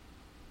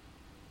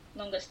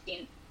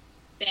stints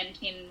spent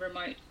in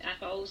remote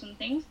atolls and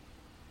things.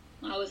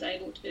 I was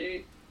able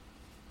to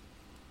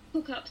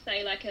cook up,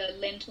 say, like a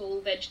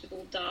lentil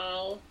vegetable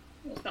dal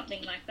or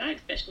something like that,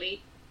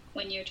 especially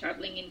when you're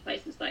travelling in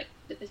places like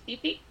the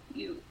Pacific.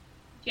 You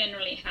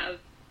generally have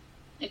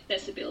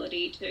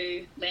accessibility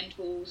to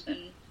lentils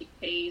and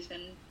chickpeas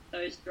and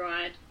those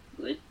dried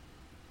goods.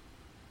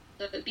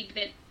 So the big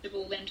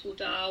vegetable lentil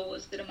dal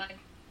was sort of my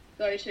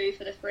go-to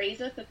for the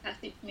freezer for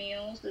passage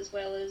meals, as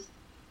well as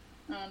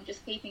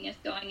just keeping us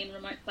going in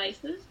remote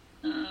places.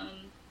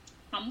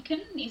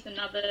 Pumpkin is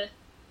another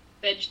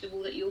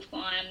vegetable that you'll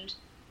find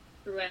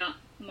throughout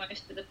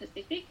most of the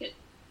Pacific. It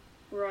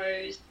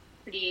grows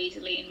pretty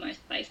easily in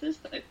most places,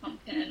 so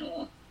pumpkin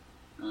or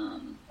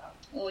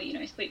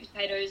sweet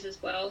potatoes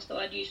as well. So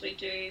I'd usually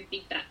do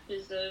big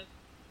batches of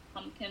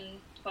pumpkin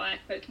Thai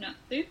coconut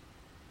soup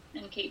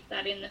and keep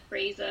that in the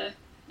freezer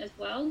as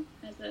well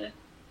as a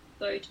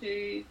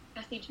go-to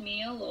passage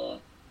meal or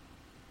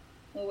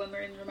when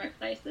we're in remote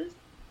places.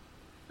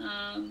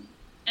 And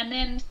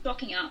then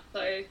stocking up.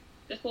 So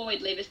before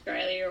we'd leave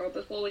Australia or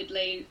before we'd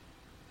leave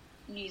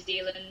New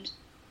Zealand,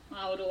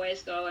 I would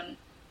always go and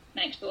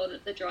make sure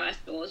that the dry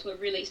stores were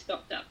really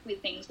stocked up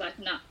with things like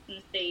nuts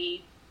and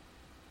seeds.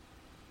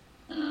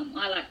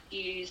 I like to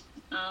use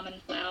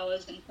almond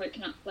flours and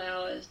coconut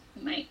flours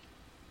to make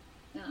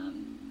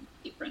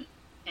different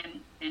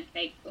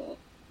pancakes, or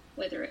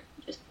whether it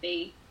just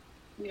be,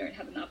 we don't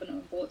have an oven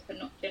on board, so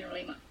not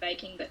generally much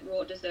baking, but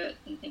raw desserts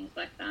and things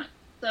like that.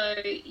 So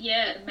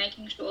yeah,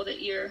 making sure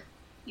that you're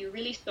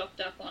really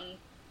stocked up on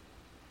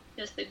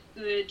just a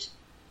good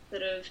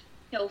sort of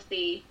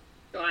healthy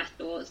dry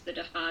stores that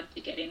are hard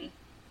to get in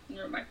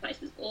remote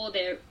places, or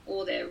they're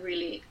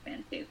really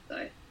expensive.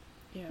 So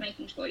yeah,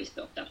 making sure you're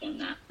stocked up on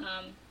that.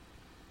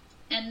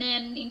 And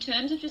then in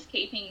terms of just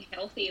keeping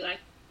healthy, like,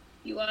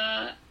 you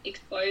are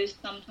exposed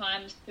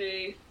sometimes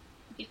to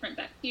different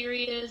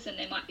bacterias, and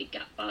there might be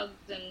gut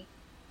bugs and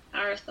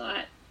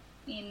parasites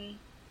in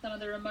some of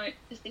the remote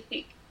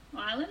Pacific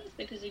islands,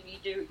 because if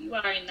you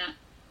are in that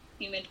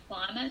humid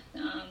climate,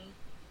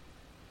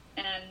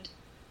 and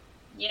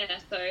yeah,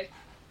 so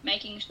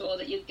making sure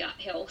that your gut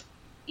health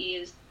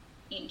is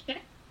in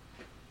check.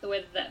 So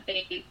whether that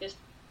be just,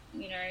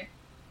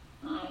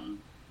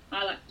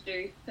 I like to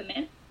do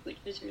ferment, which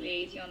is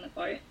really easy on the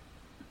boat.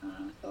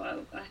 So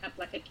I have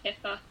like a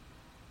kefir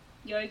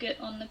yogurt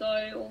on the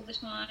go all the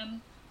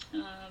time.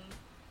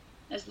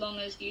 As long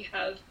as you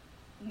have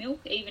milk,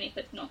 even if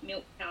it's not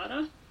milk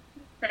powder,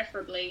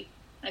 preferably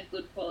a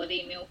good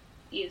quality milk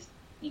is,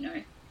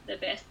 the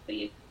best for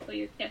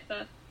your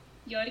kefir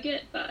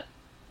yogurt. But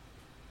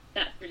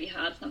that's really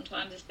hard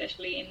sometimes,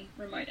 especially in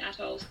remote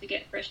atolls, to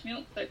get fresh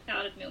milk. So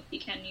powdered milk you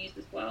can use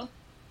as well.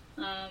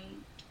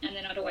 And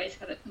then I'd always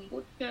have a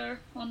kombucha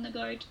on the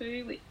go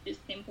too, which is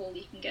simple.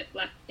 You can get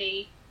black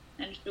tea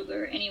and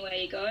sugar anywhere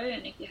you go,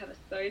 and if you have a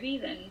SCOBY,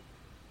 then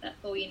that's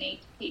all you need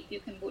to keep your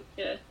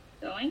kombucha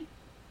going.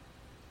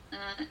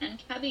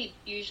 And cabbage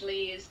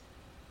usually is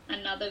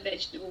another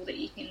vegetable that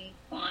you can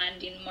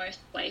find in most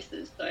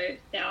places. So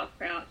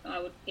sauerkraut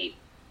I would keep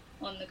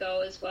on the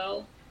go as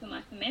well for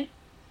my ferment.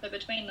 So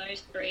between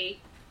those three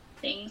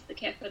things, the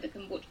kefir, the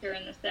kombucha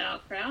and the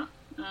sauerkraut,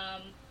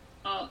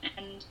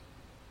 and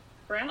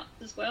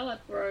sprouts as well,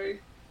 I'd grow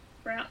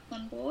sprouts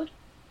on board.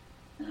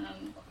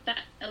 That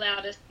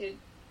allowed us to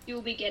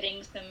still be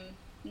getting some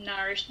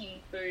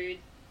nourishing food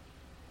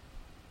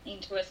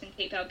into us and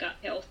keep our gut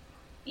health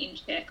in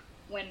check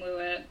when we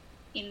were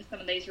in some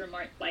of these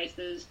remote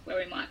places where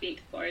we might be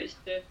exposed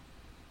to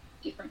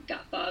different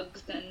gut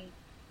bugs, and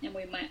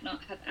we might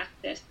not have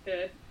access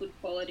to good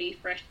quality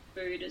fresh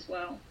food as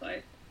well. So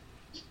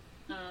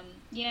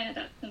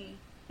that's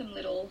some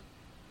little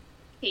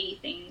key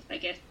things, I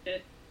guess, to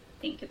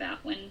think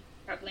about when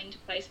travelling to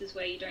places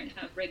where you don't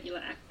have regular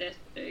access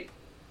to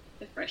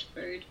fresh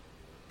food.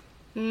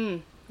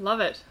 Love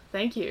it.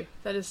 Thank you.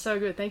 That is so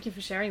good. Thank you for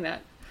sharing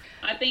that.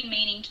 I've been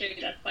meaning to.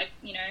 That's like,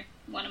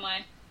 one of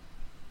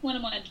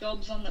my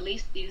jobs on the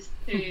list is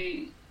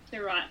to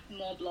write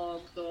more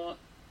blogs, or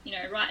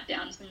write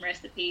down some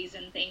recipes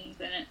and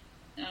things. And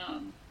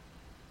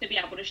to be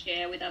able to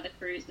share with other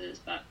cruisers,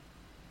 but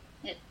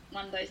it's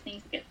one of those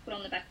things that gets put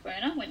on the back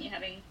burner when you're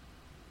having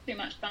too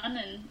much fun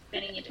and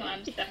spending your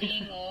time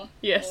studying or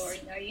Yes. or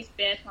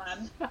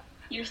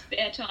your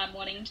spare time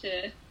wanting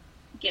to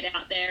get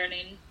out there and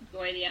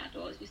enjoy the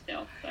outdoors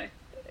yourself. So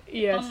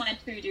Yes. on my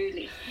to-do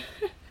list.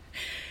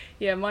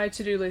 Yeah, my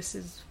to-do list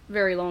is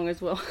very long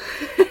as well.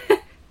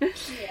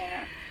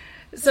 Yeah.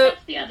 So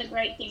That's the other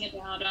great thing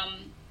about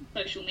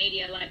social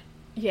media. Like,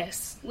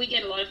 yes. we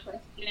get a lot of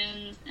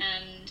questions,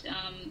 and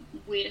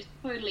we're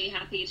totally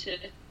happy to,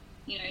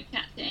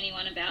 chat to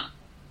anyone about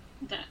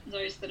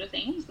those sort of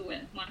things.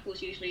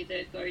 Michael's usually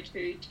the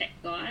go-to tech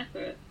guy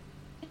for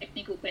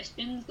technical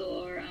questions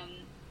or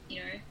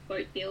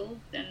boat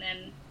builds, and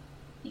then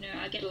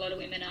I get a lot of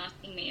women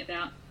asking me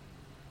about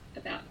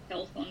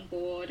health on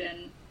board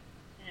and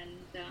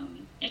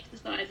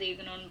exercise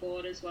even on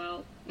board as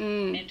well,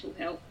 mental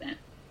health, and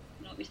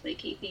obviously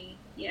keeping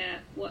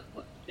what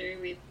to do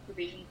with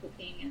provision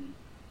cooking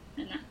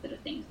and that sort of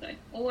thing. So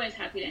always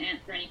happy to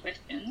answer any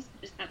questions,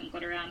 just haven't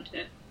got around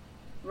to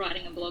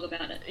writing a blog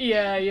about it.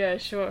 Yeah,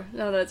 sure.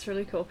 No, that's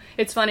really cool.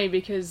 It's funny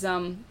because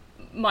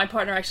my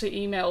partner actually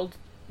emailed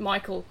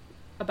Michael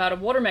about a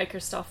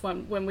watermaker stuff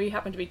when we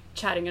happened to be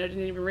chatting, and I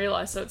didn't even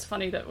realise. So it's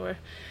funny that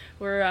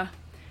we're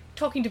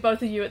talking to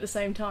both of you at the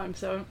same time.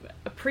 So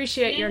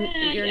appreciate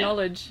your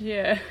knowledge.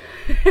 Yeah.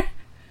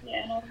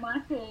 Yeah, well,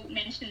 Michael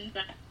mentions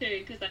that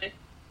too, because I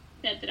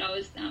said that I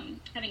was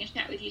having a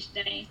chat with you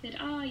today, and he said,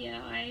 "Oh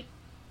yeah, I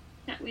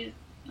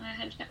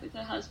had a chat with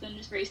her husband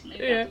just recently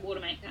about the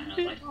watermaker," and I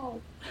was like,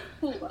 "Oh,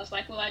 cool." I was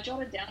like, "Well, I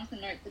jotted down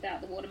some notes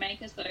about the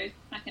watermaker, so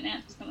I can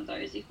answer some of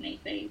those if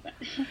need be." But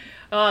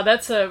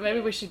that's maybe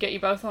we should get you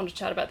both on to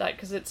chat about that,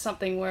 because it's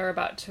something we're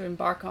about to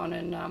embark on,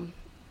 and I'm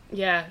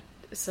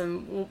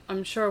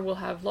sure we'll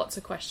have lots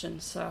of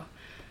questions. So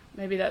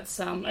maybe that's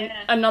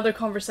another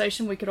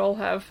conversation we could all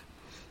have.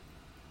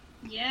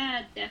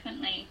 Yeah,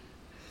 definitely.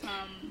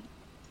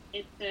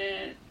 It's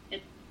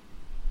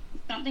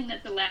something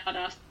that's allowed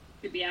us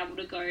to be able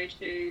to go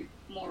to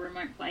more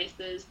remote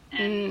places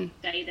and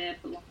stay there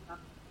for longer.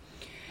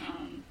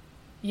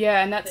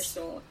 And that's for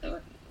sure.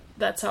 So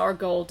that's our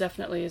goal.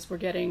 Definitely, is we're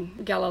getting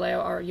Galileo,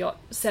 our yacht,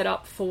 set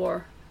up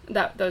for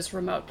those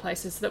remote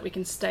places so that we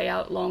can stay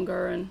out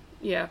longer. And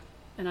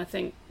I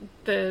think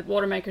the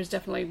watermaker is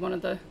definitely one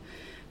of the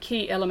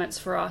key elements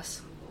for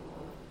us.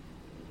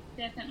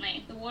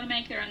 Definitely. The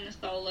watermaker and the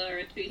solar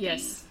are two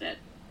things that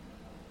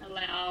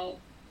allow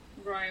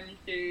Rome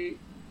to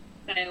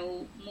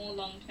sail more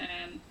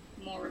long-term,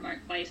 more remote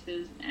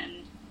places,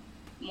 and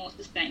more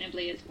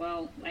sustainably as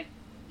well. Like,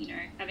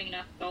 having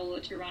enough solar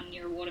to run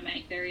your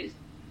watermaker is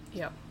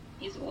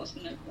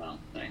awesome as well.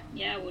 So,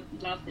 I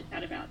would love to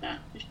chat about that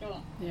for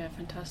sure. Yeah,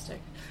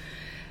 fantastic.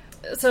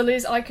 So,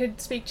 Liz, I could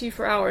speak to you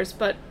for hours,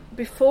 but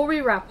before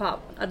we wrap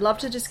up, I'd love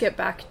to just get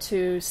back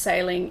to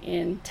sailing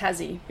in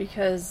Tassie,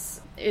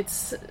 because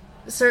it's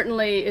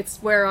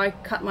where I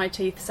cut my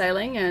teeth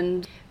sailing,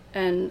 and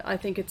I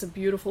think it's a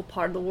beautiful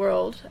part of the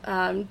world.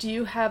 Do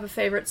you have a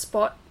favourite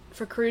spot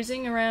for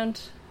cruising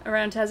around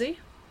Tassie?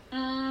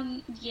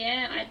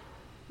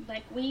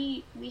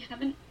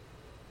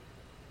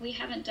 We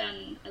haven't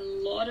done a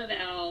lot of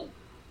our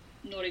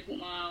nautical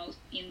miles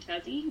in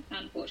Tassie,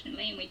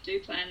 unfortunately, and we do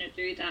plan to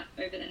do that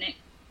over the next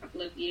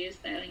couple of years,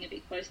 sailing a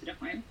bit closer to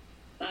home.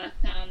 But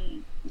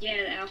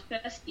our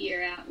first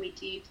year out, we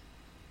did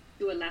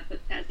do a lap of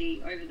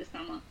Tassie over the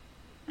summer.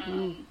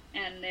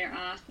 And there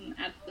are some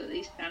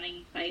absolutely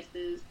stunning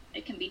places.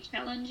 It can be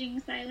challenging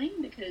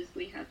sailing because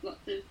we have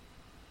lots of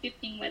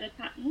shifting weather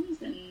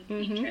patterns and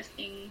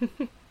interesting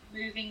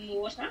moving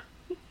water,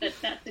 but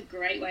that's a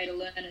great way to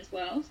learn as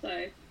well.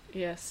 So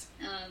yes,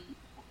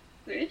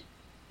 good.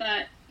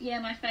 But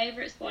my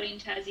favourite spot in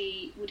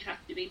Tassie would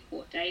have to be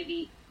Port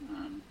Davey.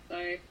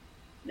 So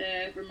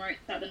the remote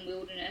southern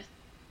wilderness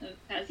of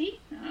Tassie.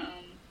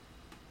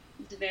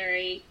 It's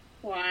very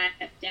quiet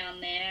down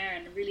there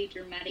and a really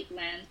dramatic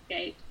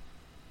landscape,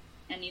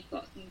 and you've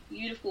got some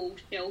beautiful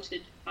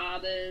sheltered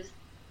harbours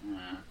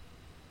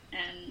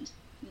and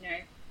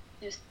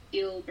just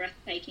still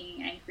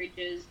breathtaking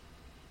anchorages,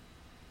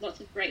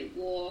 lots of great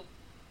walks,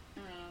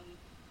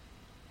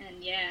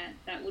 and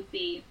that would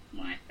be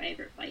my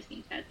favourite place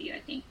in Tassie. I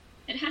think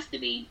it has to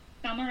be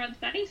summer, I'd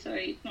say, so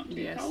it's not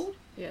too cold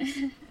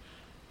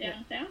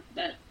down south,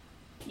 but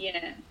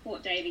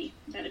Port Davey,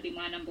 that'd be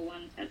my number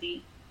one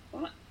Tassie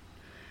spot.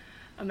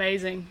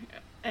 Amazing.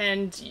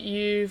 And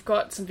you've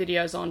got some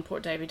videos on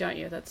Port Davey, don't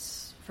you?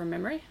 That's from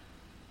memory?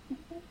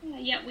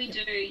 Yeah, we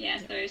do. Yeah,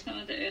 so some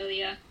of the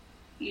earlier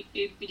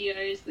YouTube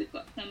videos, we've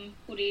got some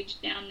footage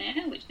down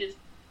there, which is,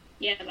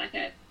 like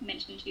I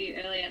mentioned to you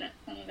earlier, that's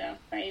some of our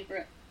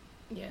favourite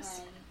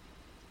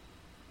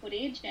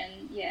footage.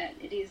 And,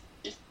 it is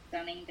just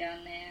stunning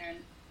down there.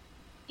 And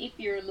if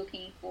you're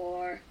looking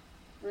for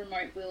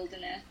remote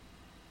wilderness,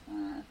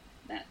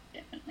 that's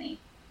definitely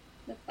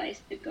the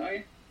place to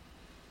go.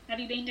 Have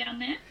you been down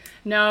there?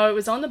 No, it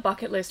was on the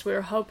bucket list. We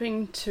were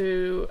hoping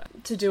to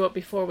do it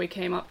before we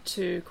came up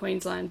to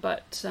Queensland,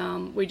 but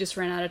we just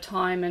ran out of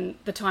time, and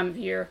the time of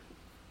year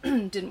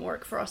didn't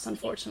work for us,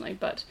 unfortunately,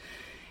 but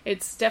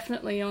it's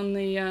definitely on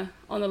the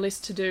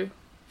list to do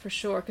for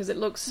sure, because it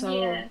looks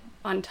so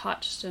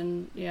untouched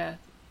and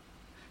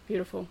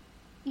beautiful.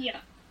 Yeah,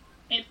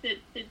 it's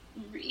an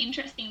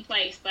interesting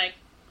place. Like,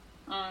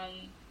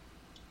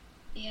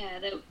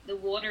 the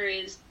water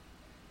is,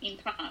 in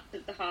parts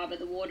of the harbour,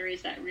 the water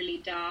is that really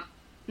dark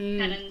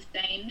tannin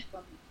stained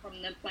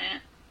from the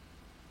plant,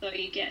 so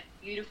you get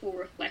beautiful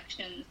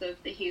reflections of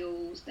the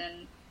hills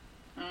and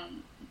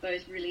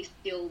those really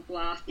still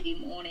glassy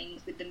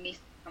mornings with the mist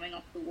coming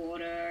off the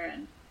water,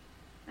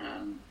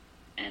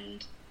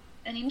 and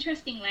an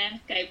interesting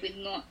landscape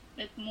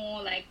it's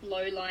more like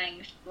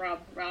low-lying shrub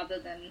rather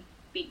than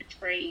big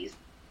trees,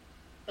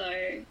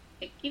 so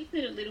it gives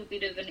it a little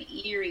bit of an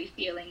eerie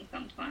feeling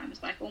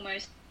sometimes, like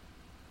almost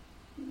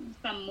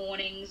some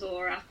mornings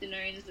or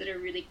afternoons that are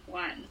really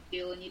quiet and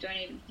still, and you don't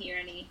even hear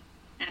any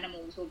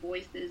animals or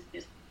voices,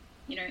 just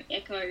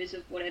echoes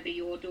of whatever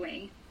you're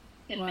doing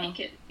can make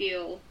it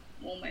feel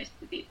almost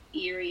a bit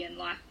eerie and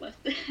lifeless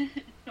at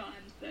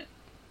times, but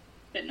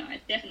no,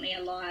 it's definitely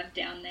alive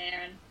down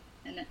there,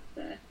 and it's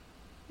a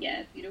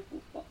beautiful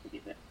spot to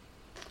visit.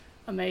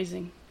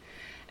 Amazing.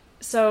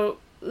 So,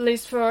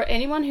 Liss, for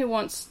anyone who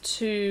wants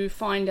to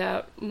find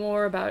out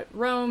more about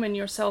Rome and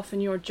yourself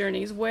and your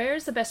journeys,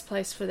 where's the best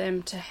place for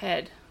them to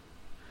head?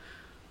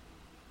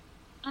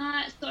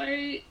 So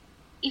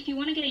if you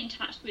want to get in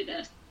touch with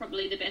us,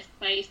 probably the best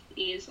place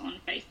is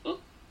on Facebook.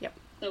 Yep.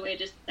 So we're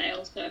just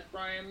Sail Surf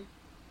Rome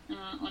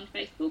on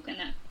Facebook, and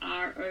that's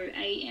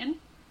ROAM,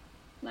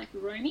 like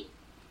roaming.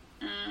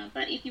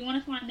 But if you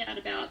want to find out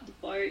about the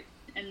boat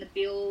and the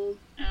build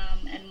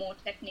and more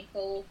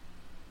technical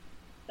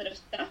sort of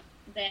stuff,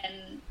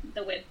 then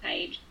the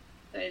webpage.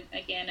 So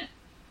again,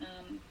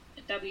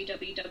 it's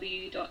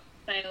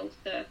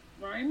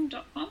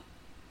www.sailsurfrome.com,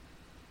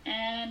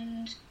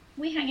 and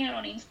we hang out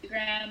on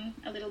Instagram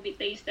a little bit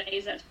these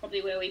days. That's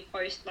probably where we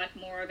post like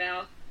more of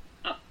our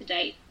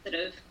up-to-date sort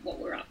of what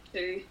we're up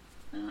to,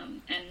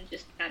 and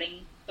just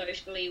chatting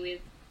socially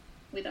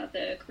with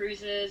other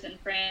cruisers and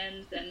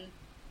friends and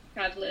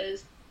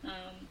travellers,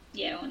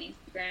 on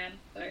Instagram.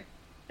 So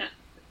that's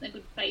a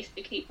good place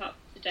to keep up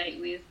to date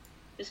with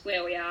just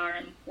where we are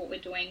and what we're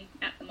doing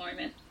at the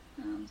moment.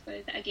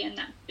 Again,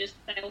 that's just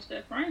Sail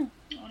Surf Rome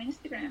on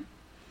Instagram.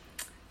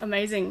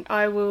 Amazing.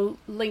 I will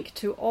link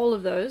to all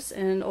of those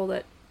and all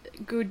that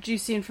good,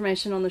 juicy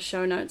information on the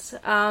show notes.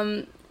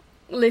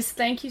 Liss,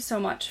 thank you so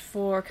much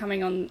for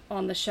coming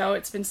on the show.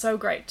 It's been so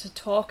great to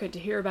talk and to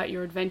hear about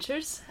your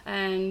adventures,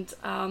 and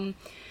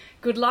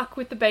good luck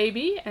with the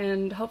baby,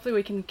 and hopefully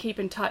we can keep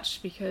in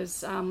touch,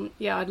 because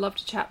I'd love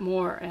to chat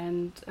more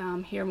and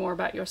hear more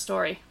about your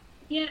story.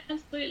 Yeah,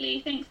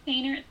 absolutely. Thanks,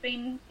 Tina. It's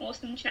been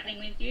awesome chatting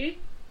with you.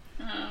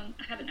 I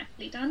haven't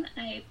actually done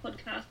a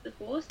podcast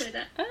before, so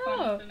that's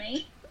fun for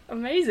me.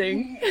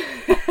 Amazing.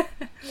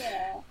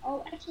 Yeah.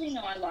 Oh, actually,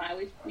 no, I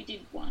lie. We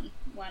did one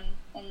on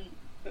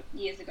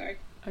years ago.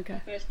 Okay.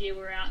 The first year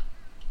we're out.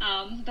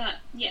 But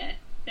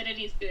it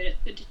is good. It's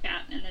good to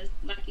chat, and as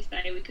like you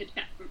say, we could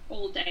chat for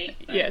all day.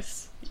 So,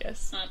 yes.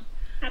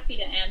 Happy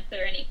to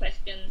answer any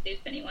questions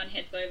if anyone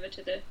heads over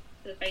to the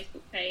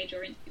Facebook page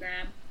or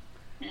Instagram.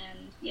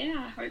 And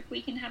I hope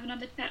we can have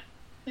another chat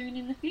soon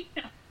in the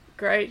future.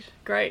 Great.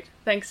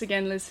 Thanks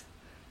again, Liss.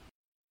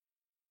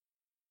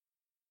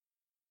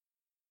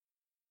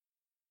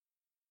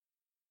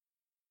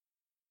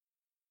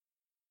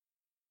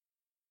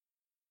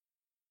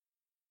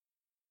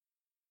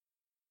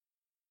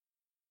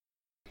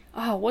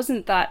 Oh,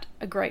 wasn't that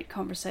a great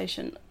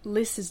conversation?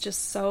 Liss is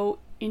just so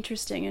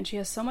interesting, and she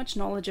has so much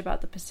knowledge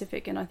about the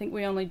Pacific, and I think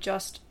we only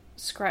just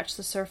scratched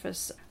the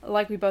surface.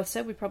 Like we both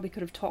said, we probably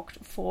could have talked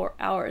for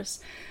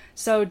hours.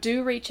 So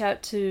do reach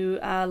out to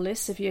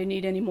Liss if you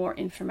need any more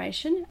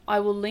information. I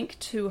will link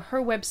to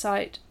her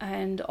website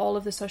and all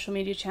of the social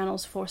media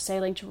channels for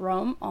Sailing to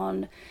Rome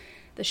on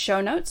the show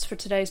notes for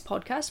today's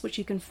podcast, which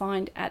you can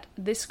find at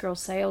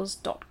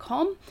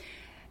thisgirlsails.com.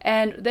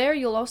 And there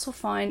you'll also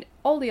find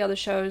all the other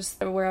shows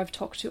where I've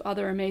talked to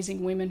other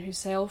amazing women who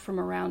sail from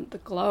around the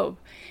globe.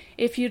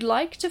 If you'd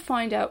like to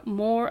find out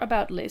more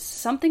about Liss,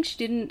 something she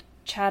didn't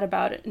chat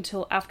about it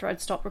until after I'd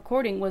stopped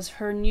recording was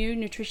her new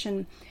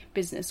nutrition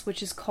business,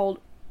 which is called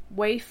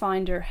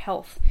Wayfinder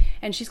Health,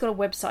 and she's got a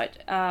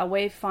website,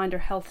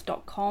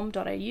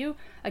 wayfinderhealth.com.au.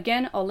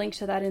 Again, I'll link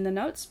to that in the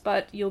notes,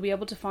 but you'll be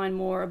able to find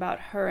more about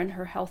her and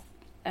her health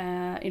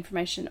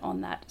information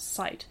on that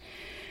site.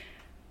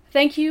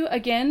 Thank you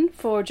again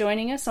for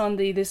joining us on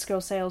the This Girl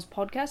Sails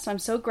podcast. I'm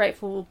so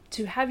grateful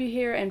to have you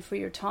here and for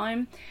your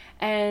time.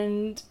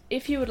 And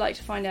if you would like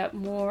to find out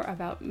more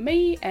about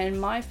me and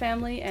my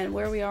family and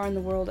where we are in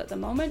the world at the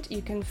moment,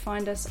 you can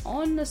find us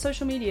on the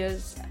social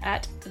medias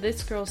at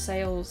This Girl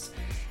Sails.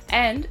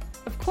 And,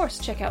 of course,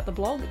 check out the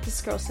blog at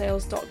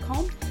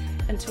thisgirlsails.com.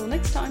 Until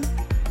next time,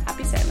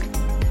 happy sailing.